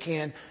best we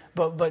can,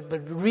 but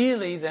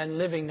really then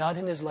living not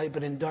in His light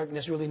but in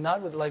darkness, really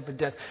not with life but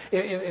death.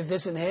 If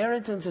this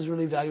inheritance is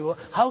really valuable,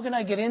 how can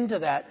I get into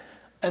that?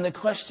 And the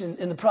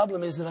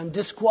problem is that I'm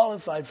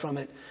disqualified from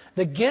it.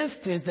 The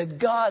gift is that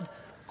God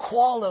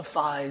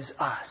qualifies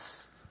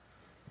us.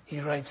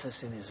 He writes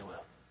us in His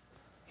will.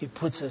 He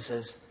puts us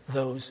as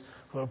those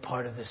who are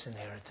part of this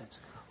inheritance.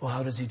 Well,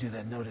 how does He do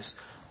that? Notice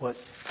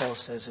what Paul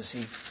says as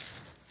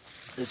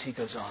he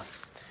goes on.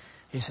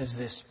 He says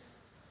this: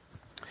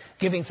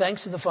 giving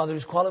thanks to the Father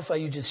who's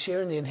qualified you to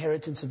share in the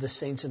inheritance of the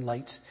saints in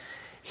lights.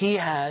 He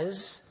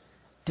has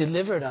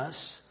delivered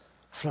us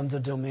from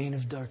the domain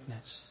of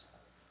darkness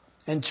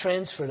and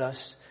transferred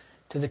us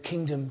to the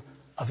kingdom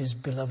of His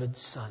beloved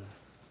Son.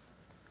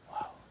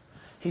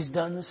 He's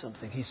done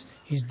something.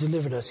 He's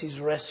delivered us.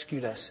 He's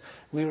rescued us.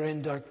 We were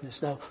in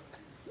darkness. Now,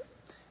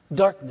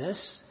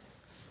 darkness,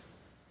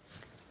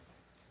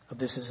 if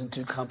this isn't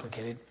too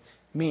complicated,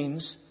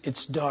 means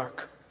it's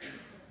dark.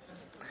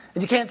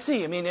 And you can't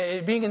see. I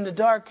mean, being in the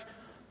dark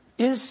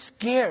is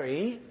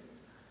scary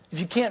if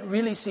you can't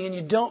really see and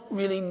you don't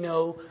really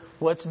know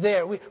what's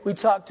there. We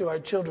talk to our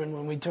children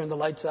when we turn the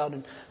lights out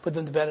and put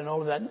them to bed and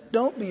all of that.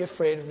 Don't be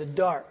afraid of the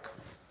dark.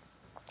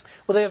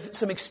 Well, they have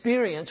some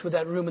experience with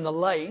that room and the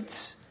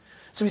lights.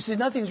 So we say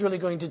nothing's really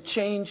going to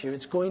change here.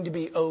 It's going to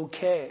be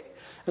okay.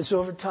 And so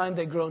over time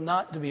they grow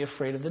not to be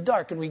afraid of the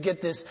dark. And we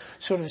get this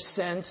sort of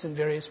sense in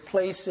various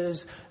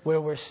places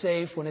where we're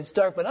safe when it's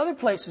dark. But other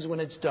places when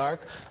it's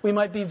dark, we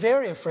might be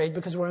very afraid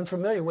because we're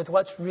unfamiliar with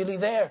what's really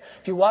there.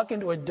 If you walk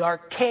into a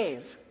dark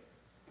cave,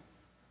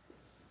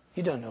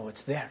 you don't know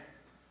what's there.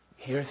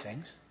 You hear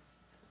things.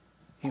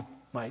 You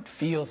might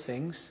feel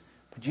things.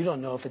 But you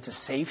don't know if it's a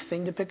safe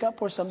thing to pick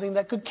up or something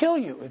that could kill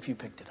you if you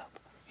picked it up.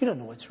 You don't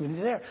know what's really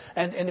there.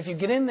 And if you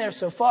get in there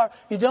so far,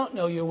 you don't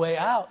know your way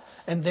out.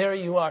 And there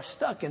you are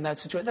stuck in that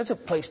situation. That's a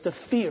place to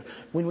fear.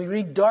 When we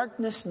read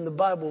darkness in the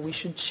Bible, we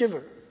should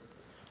shiver.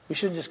 We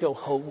shouldn't just go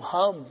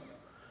ho-hum.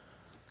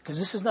 Because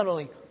this is not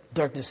only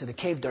darkness in the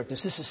cave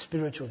darkness, this is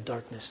spiritual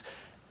darkness.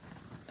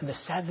 And the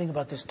sad thing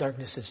about this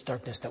darkness, it's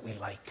darkness that we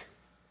like.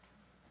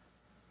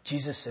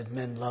 Jesus said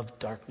men love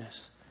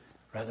darkness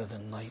rather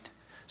than light.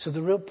 So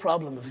the real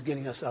problem of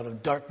getting us out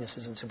of darkness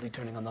isn't simply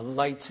turning on the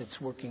lights. It's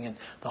working in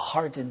the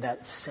heart in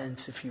that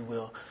sense, if you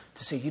will,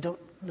 to say you don't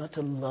not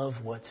to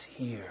love what's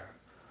here,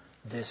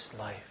 this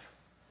life.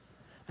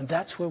 And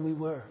that's where we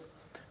were.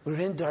 We were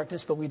in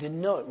darkness, but we didn't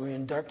know it. We were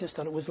in darkness,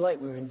 thought it was light.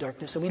 We were in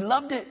darkness, and we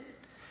loved it.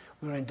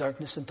 We were in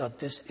darkness and thought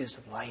this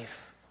is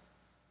life.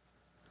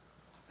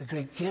 The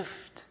great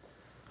gift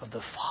of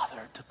the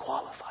Father to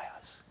qualify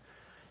us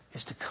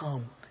is to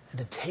come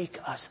and to take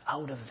us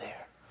out of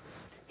there.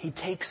 He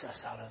takes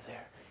us out of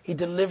there. He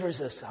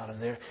delivers us out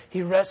of there.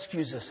 He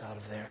rescues us out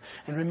of there.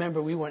 And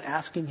remember, we weren't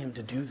asking Him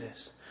to do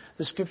this.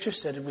 The Scripture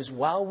said it was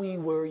while we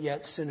were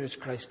yet sinners,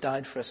 Christ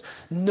died for us.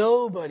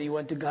 Nobody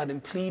went to God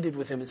and pleaded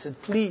with Him and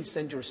said, please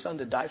send your Son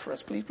to die for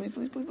us. Please, please,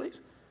 please, please, please.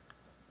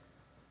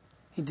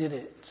 He did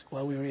it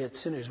while we were yet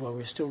sinners, while we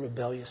were still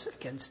rebellious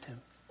against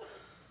Him.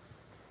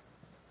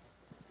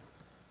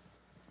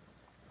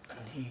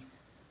 And He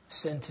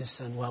sent His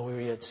Son while we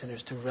were yet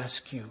sinners to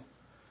rescue,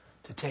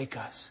 to take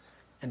us,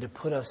 and to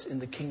put us in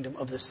the kingdom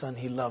of the Son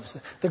He loves.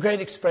 The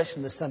great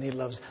expression, the Son He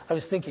loves. I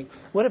was thinking,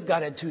 what if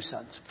God had two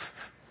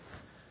sons?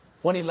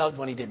 One He loved,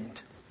 one He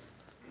didn't.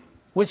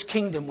 Which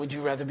kingdom would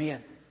you rather be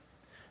in?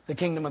 The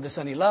kingdom of the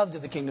Son He loved or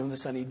the kingdom of the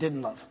Son He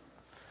didn't love?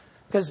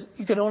 Because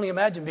you could only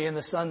imagine being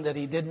the son that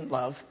He didn't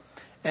love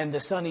and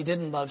the son He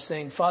didn't love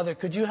saying, Father,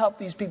 could you help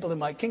these people in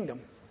my kingdom?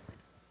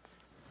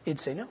 He'd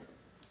say no.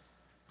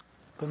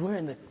 But we're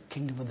in the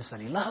kingdom of the Son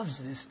He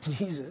loves, this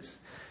Jesus.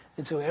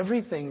 And so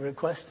everything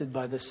requested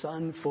by the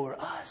Son for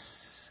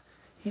us,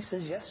 He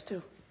says yes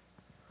to.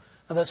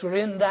 And that's we're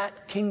in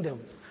that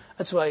kingdom.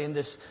 That's why in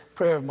this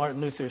prayer of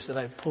Martin Luther's that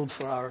I pulled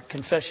for our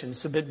confession,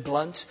 it's a bit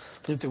blunt.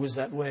 Luther was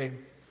that way.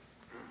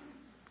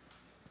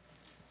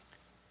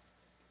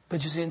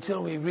 But you see,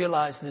 until we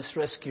realize this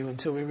rescue,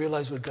 until we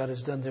realize what God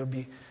has done, there'll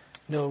be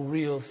no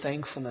real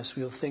thankfulness.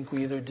 We'll think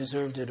we either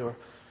deserved it or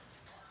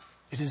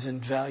it is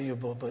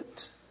invaluable.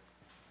 But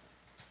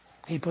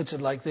he puts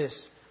it like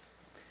this.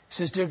 He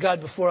says, Dear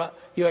God, before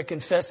you I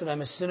confess that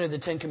I'm a sinner. The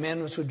 10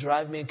 Commandments would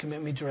drive me and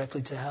commit me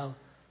directly to hell.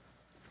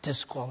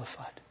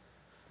 Disqualified.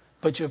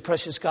 But your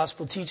precious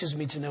gospel teaches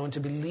me to know and to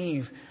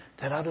believe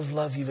that out of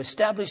love you've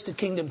established a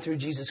kingdom through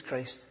Jesus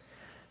Christ.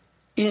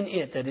 In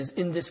it, that is,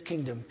 in this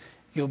kingdom,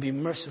 you'll be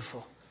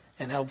merciful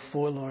and help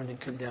forlorn and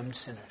condemned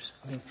sinners.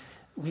 I mean,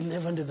 we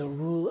live under the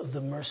rule of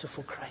the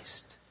merciful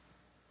Christ.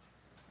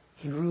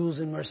 He rules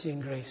in mercy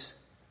and grace.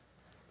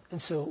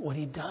 And so what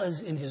he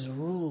does in his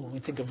rule, we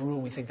think of rule,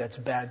 we think that's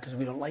bad because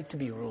we don't like to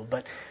be ruled.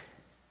 But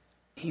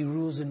he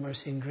rules in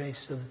mercy and grace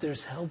so that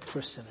there's help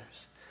for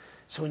sinners.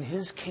 So in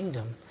his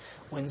kingdom,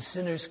 when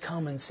sinners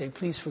come and say,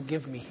 please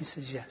forgive me, he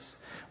says yes.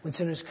 When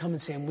sinners come and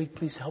say, I'm weak,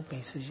 please help me,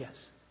 he says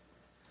yes.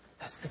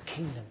 That's the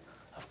kingdom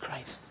of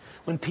Christ.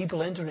 When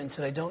people enter and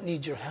say, I don't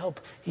need your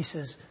help, he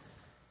says,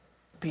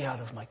 be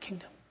out of my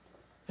kingdom.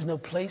 There's no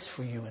place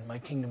for you in my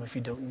kingdom if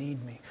you don't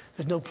need me.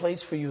 There's no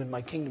place for you in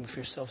my kingdom if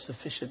you're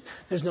self-sufficient.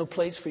 There's no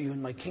place for you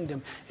in my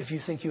kingdom if you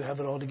think you have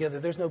it all together.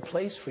 There's no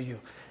place for you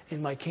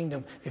in my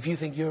kingdom if you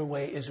think your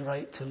way is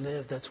right to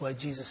live. That's why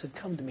Jesus said,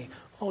 come to me,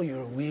 all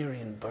you're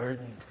weary and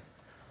burdened.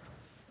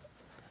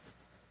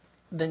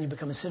 Then you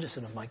become a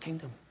citizen of my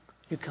kingdom.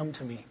 You come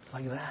to me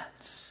like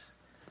that,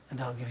 and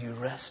I'll give you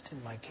rest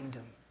in my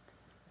kingdom.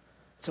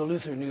 So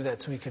Luther knew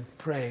that, so he could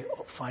pray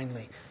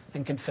finally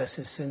and confess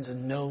his sins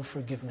and know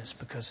forgiveness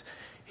because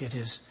it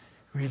is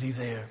really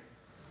there.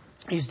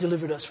 He's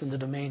delivered us from the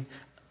domain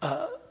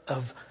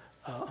of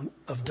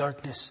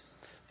darkness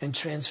and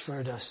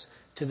transferred us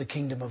to the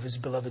kingdom of his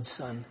beloved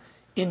Son,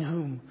 in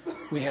whom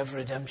we have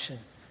redemption,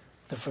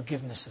 the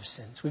forgiveness of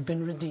sins. We've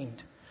been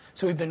redeemed.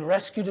 So we've been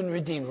rescued and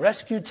redeemed.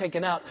 Rescued,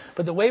 taken out.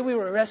 But the way we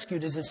were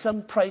rescued is that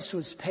some price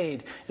was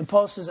paid. And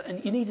Paul says,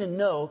 and you need to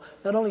know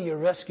not only your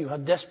rescue, how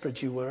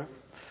desperate you were,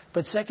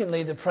 but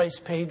secondly, the price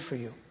paid for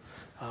you.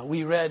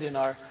 We read in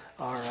our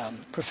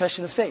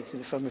profession of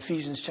faith from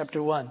Ephesians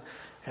chapter 1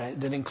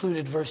 that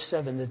included verse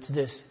 7, that's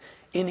this: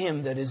 in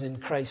him, that is in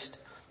Christ,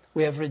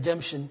 we have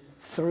redemption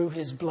through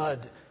his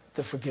blood,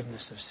 the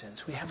forgiveness of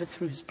sins. We have it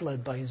through his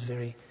blood. By his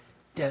very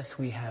death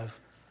we have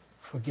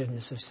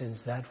forgiveness of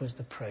sins. That was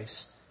the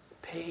price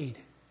paid,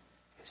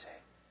 you say.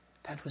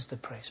 That was the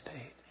price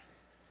paid.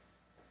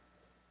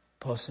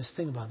 Paul says,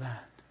 think about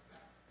that.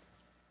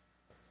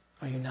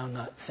 Are you now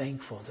not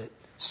thankful that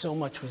so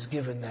much was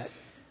given that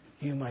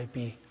you might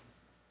be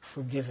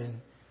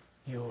forgiven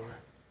your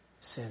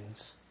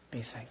sins? Be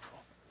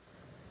thankful.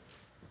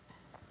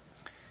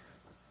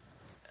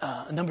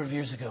 A number of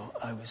years ago,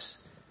 I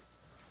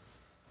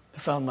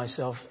found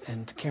myself,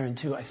 and Karen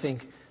too, I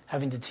think,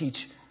 having to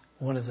teach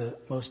one of the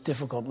most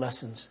difficult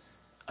lessons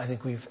I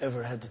think we've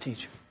ever had to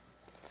teach.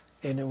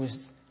 And it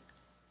was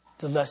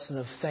the lesson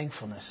of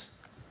thankfulness.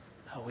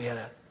 We had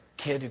a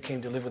kid who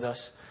came to live with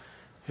us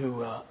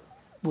who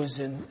was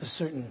in a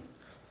certain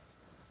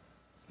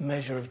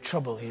measure of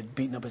trouble. He had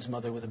beaten up his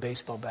mother with a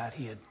baseball bat.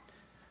 He had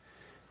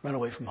run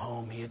away from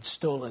home. He had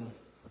stolen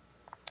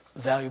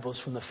valuables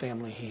from the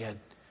family. He had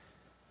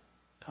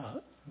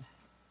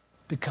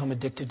become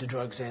addicted to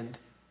drugs and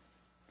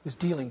was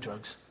dealing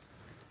drugs.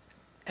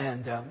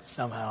 And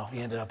somehow he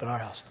ended up in our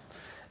house.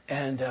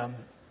 And so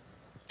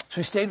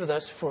he stayed with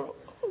us for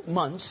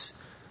months.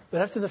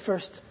 But after the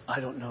first,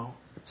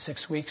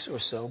 6 weeks or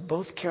so,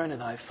 both Karen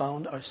and I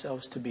found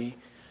ourselves to be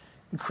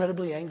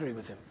incredibly angry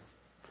with him.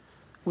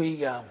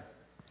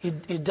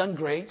 He'd done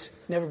great.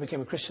 Never became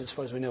a Christian as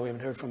far as we know. We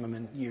haven't heard from him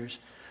in years.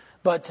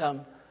 But,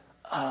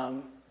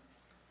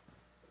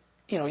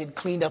 he'd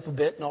cleaned up a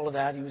bit and all of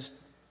that.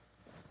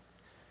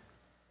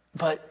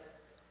 But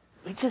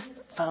we just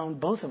found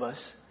both of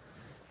us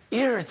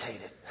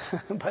irritated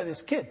by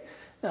this kid.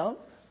 Now,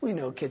 we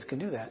know kids can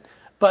do that.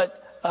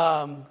 But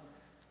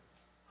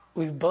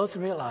we both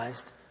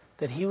realized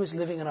that he was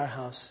living in our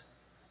house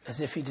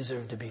as if he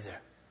deserved to be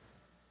there.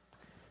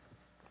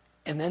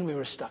 And then we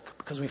were stuck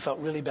because we felt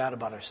really bad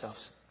about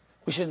ourselves.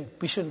 We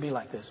shouldn't be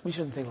like this. We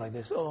shouldn't think like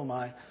this. Oh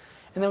my.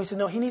 And then we said,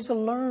 no, he needs to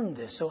learn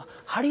this. So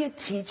how do you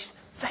teach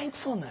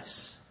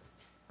thankfulness?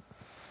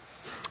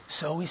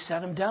 So we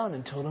sat him down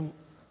and told him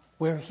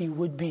where he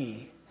would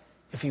be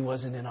if he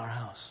wasn't in our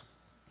house.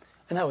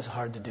 And that was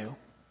hard to do.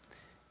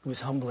 It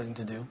was humbling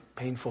to do,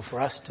 painful for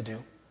us to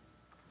do.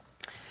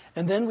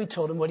 And then we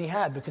told him what he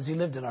had because he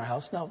lived in our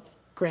house. Now,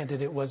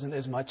 granted, it wasn't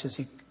as much as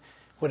he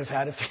would have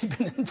had if he'd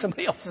been in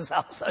somebody else's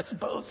house, I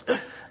suppose.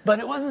 But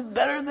it wasn't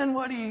better than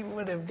what he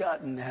would have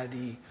gotten had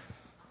he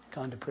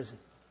gone to prison.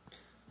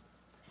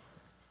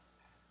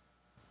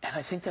 And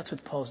I think that's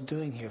what Paul's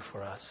doing here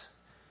for us.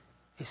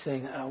 He's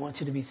saying, I want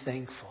you to be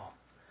thankful.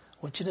 I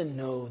want you to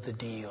know the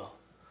deal.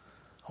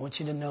 I want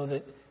you to know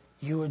that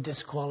you were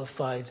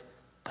disqualified,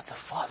 but the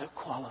Father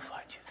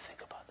qualified you.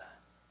 Think about that.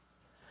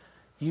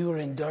 You were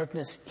in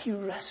darkness. He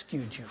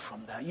rescued you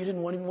from that. You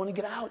didn't even want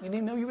to get out. You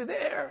didn't know you were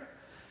there.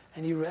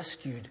 And he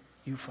rescued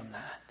you from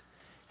that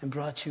and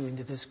brought you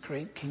into this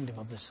great kingdom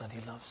of the Son he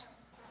loves.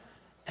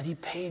 And he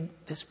paid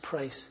this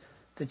price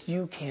that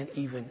you can't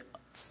even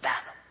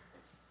fathom,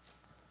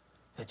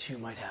 that you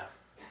might have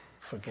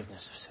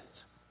forgiveness of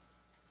sins.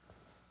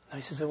 Now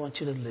he says, I want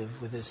you to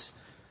live with this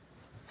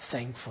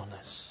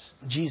thankfulness.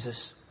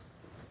 Jesus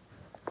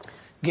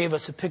gave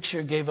us a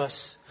picture, gave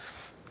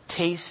us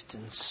taste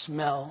and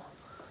smell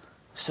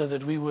so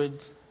that we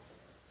would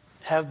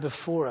have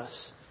before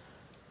us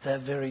that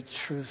very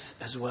truth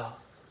as well.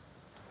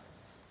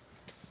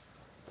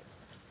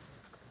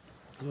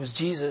 It was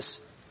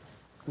Jesus,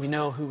 we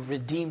know, who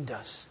redeemed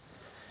us.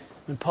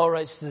 When Paul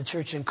writes to the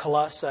church in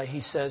Galatia,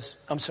 he says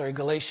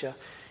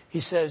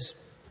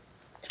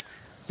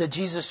that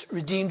Jesus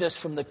redeemed us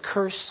from the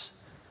curse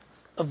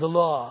of the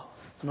law.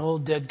 An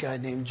old dead guy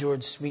named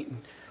George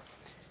Smeaton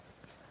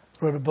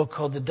wrote a book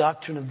called The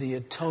Doctrine of the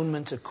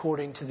Atonement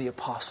According to the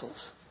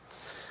Apostles.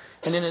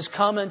 And in his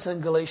comments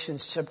on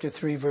Galatians chapter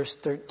 3, verse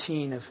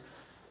 13 of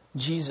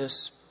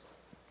Jesus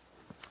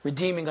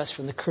redeeming us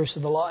from the curse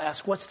of the law,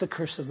 asked, what's the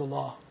curse of the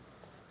law?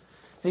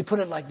 And he put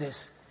it like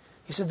this.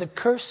 He said, the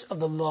curse of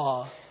the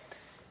law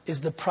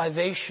is the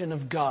privation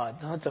of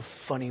God. Now, that's a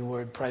funny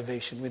word,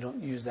 privation. We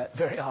don't use that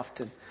very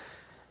often.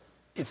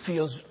 It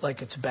feels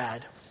like it's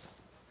bad.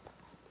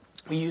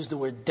 We use the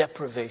word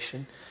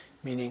deprivation,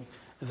 meaning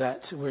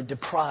that we're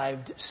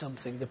deprived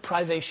something. The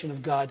privation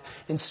of God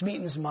in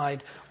Smeaton's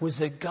mind was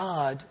that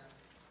God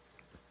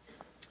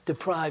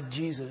deprived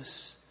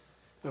Jesus.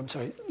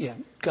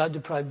 God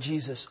deprived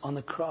Jesus on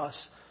the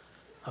cross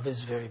of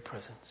his very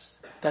presence.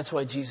 That's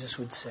why Jesus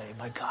would say,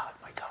 my God,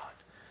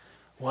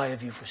 why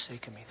have you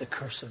forsaken me? The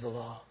curse of the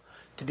law.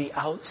 To be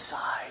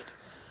outside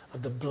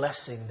of the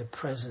blessing, the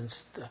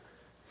presence, the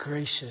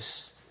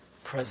gracious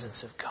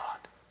presence of God.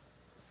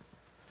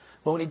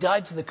 Well, when he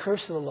died to the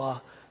curse of the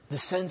law, the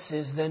sense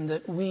is then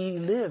that we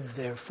live,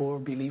 therefore,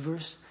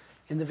 believers,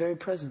 in the very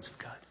presence of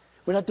God.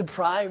 We're not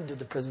deprived of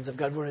the presence of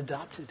God, we're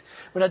adopted.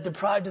 We're not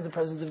deprived of the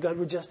presence of God,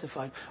 we're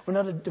justified. We're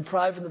not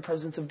deprived of the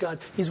presence of God.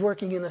 He's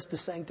working in us to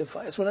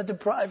sanctify us. We're not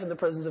deprived of the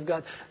presence of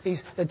God.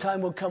 A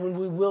time will come when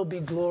we will be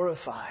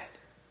glorified.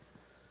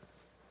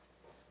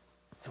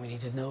 And we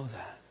need to know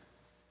that.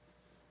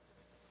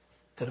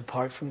 That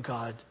apart from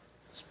God's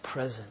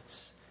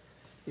presence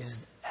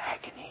is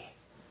agony,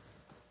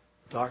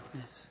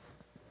 darkness,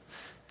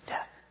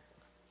 death.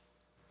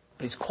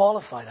 But he's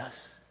qualified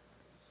us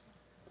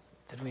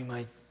that we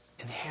might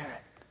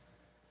inherit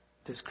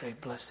this great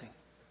blessing.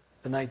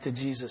 The night that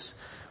Jesus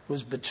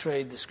was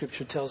betrayed, the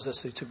scripture tells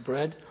us he took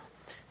bread,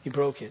 he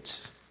broke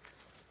it.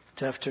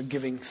 After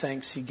giving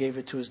thanks, he gave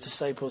it to his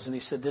disciples and he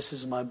said, this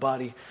is my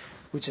body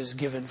which is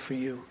given for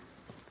you.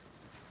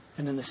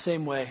 And in the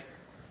same way,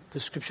 the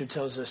scripture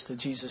tells us that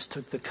Jesus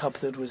took the cup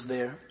that was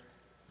there.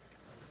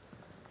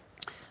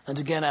 And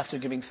again, after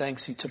giving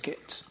thanks, he took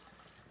it.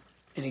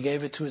 And he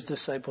gave it to his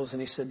disciples and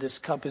he said, this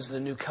cup is the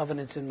new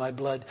covenant in my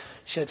blood,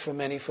 shed for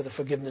many for the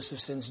forgiveness of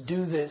sins.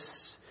 Do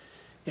this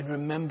in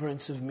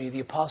remembrance of me. The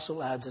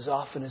apostle adds, as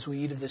often as we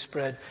eat of this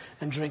bread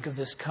and drink of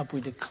this cup,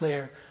 we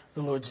declare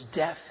the Lord's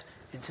death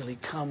until he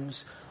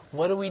comes.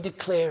 What are we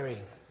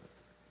declaring?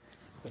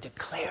 We're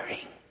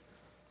declaring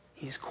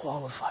he's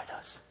qualified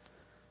us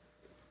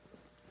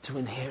to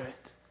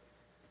inherit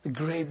the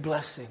great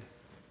blessing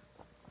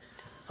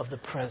of the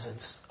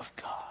presence of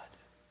God,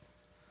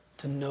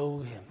 to know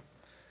him,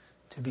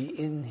 to be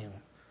in him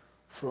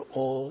for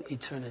all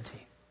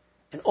eternity.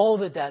 And all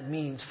that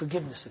means,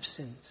 forgiveness of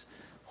sins,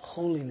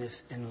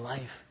 holiness in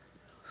life,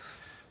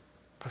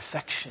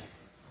 perfection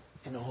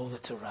in all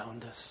that's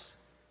around us,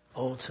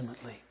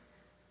 ultimately,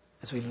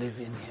 as we live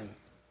in him.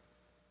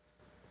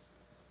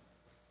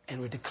 And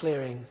we're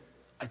declaring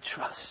a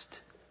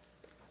trust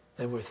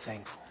that we're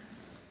thankful.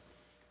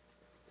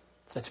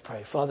 Let's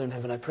pray. Father in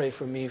heaven, I pray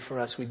for me, for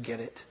us, we'd get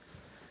it.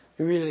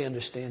 We really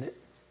understand it.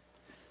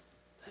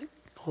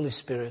 Holy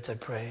Spirit, I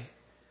pray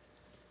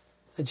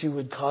that you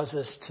would cause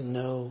us to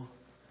know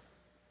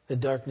the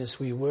darkness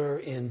we were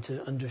in,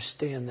 to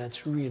understand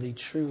that's really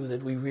true,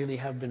 that we really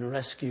have been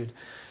rescued,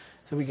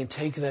 that we can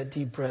take that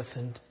deep breath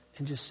and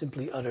just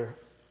simply utter,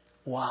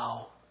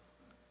 wow,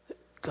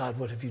 God,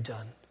 what have you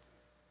done?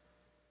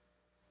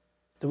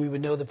 That we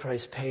would know the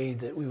price paid,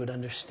 that we would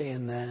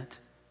understand that,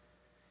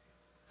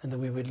 and that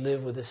we would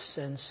live with a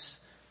sense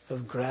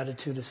of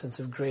gratitude, a sense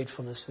of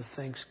gratefulness, of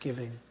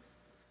thanksgiving,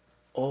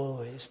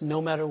 always,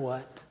 no matter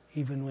what,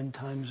 even when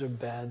times are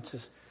bad, to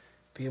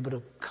be able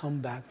to come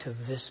back to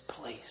this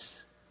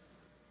place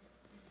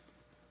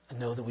and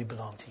know that we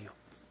belong to you,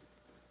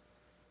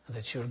 and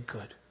that you're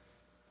good,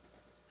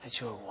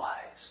 that you're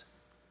wise,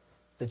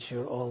 that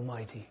you're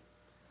almighty,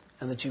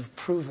 and that you've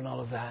proven all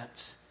of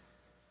that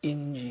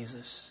in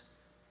Jesus.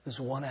 There's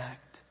one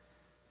act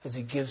as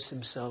he gives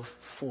himself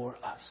for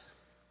us.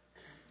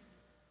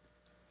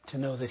 To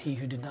know that he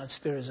who did not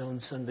spare his own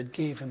son but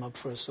gave him up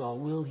for us all,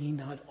 will he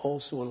not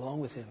also along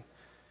with him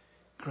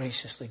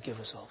graciously give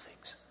us all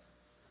things?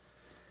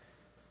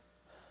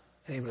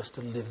 Enable us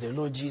to live there.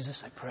 Lord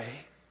Jesus, I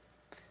pray,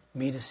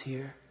 meet us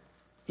here.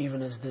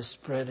 Even as this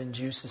bread and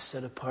juice is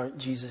set apart,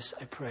 Jesus,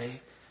 I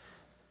pray,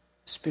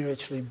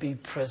 spiritually be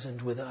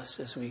present with us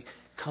as we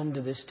come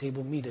to this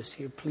table. Meet us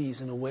here, please,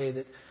 in a way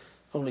that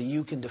only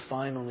you can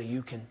define, only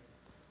you can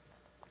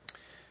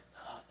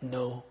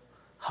know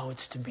how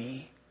it's to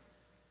be.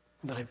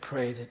 But I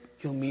pray that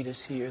you'll meet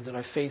us here, that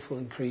our faith will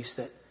increase,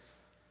 that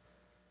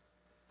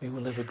we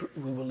will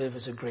live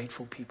as a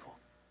grateful people.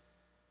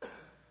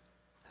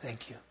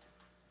 Thank you.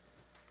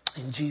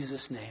 In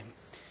Jesus' name,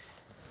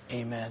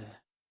 amen.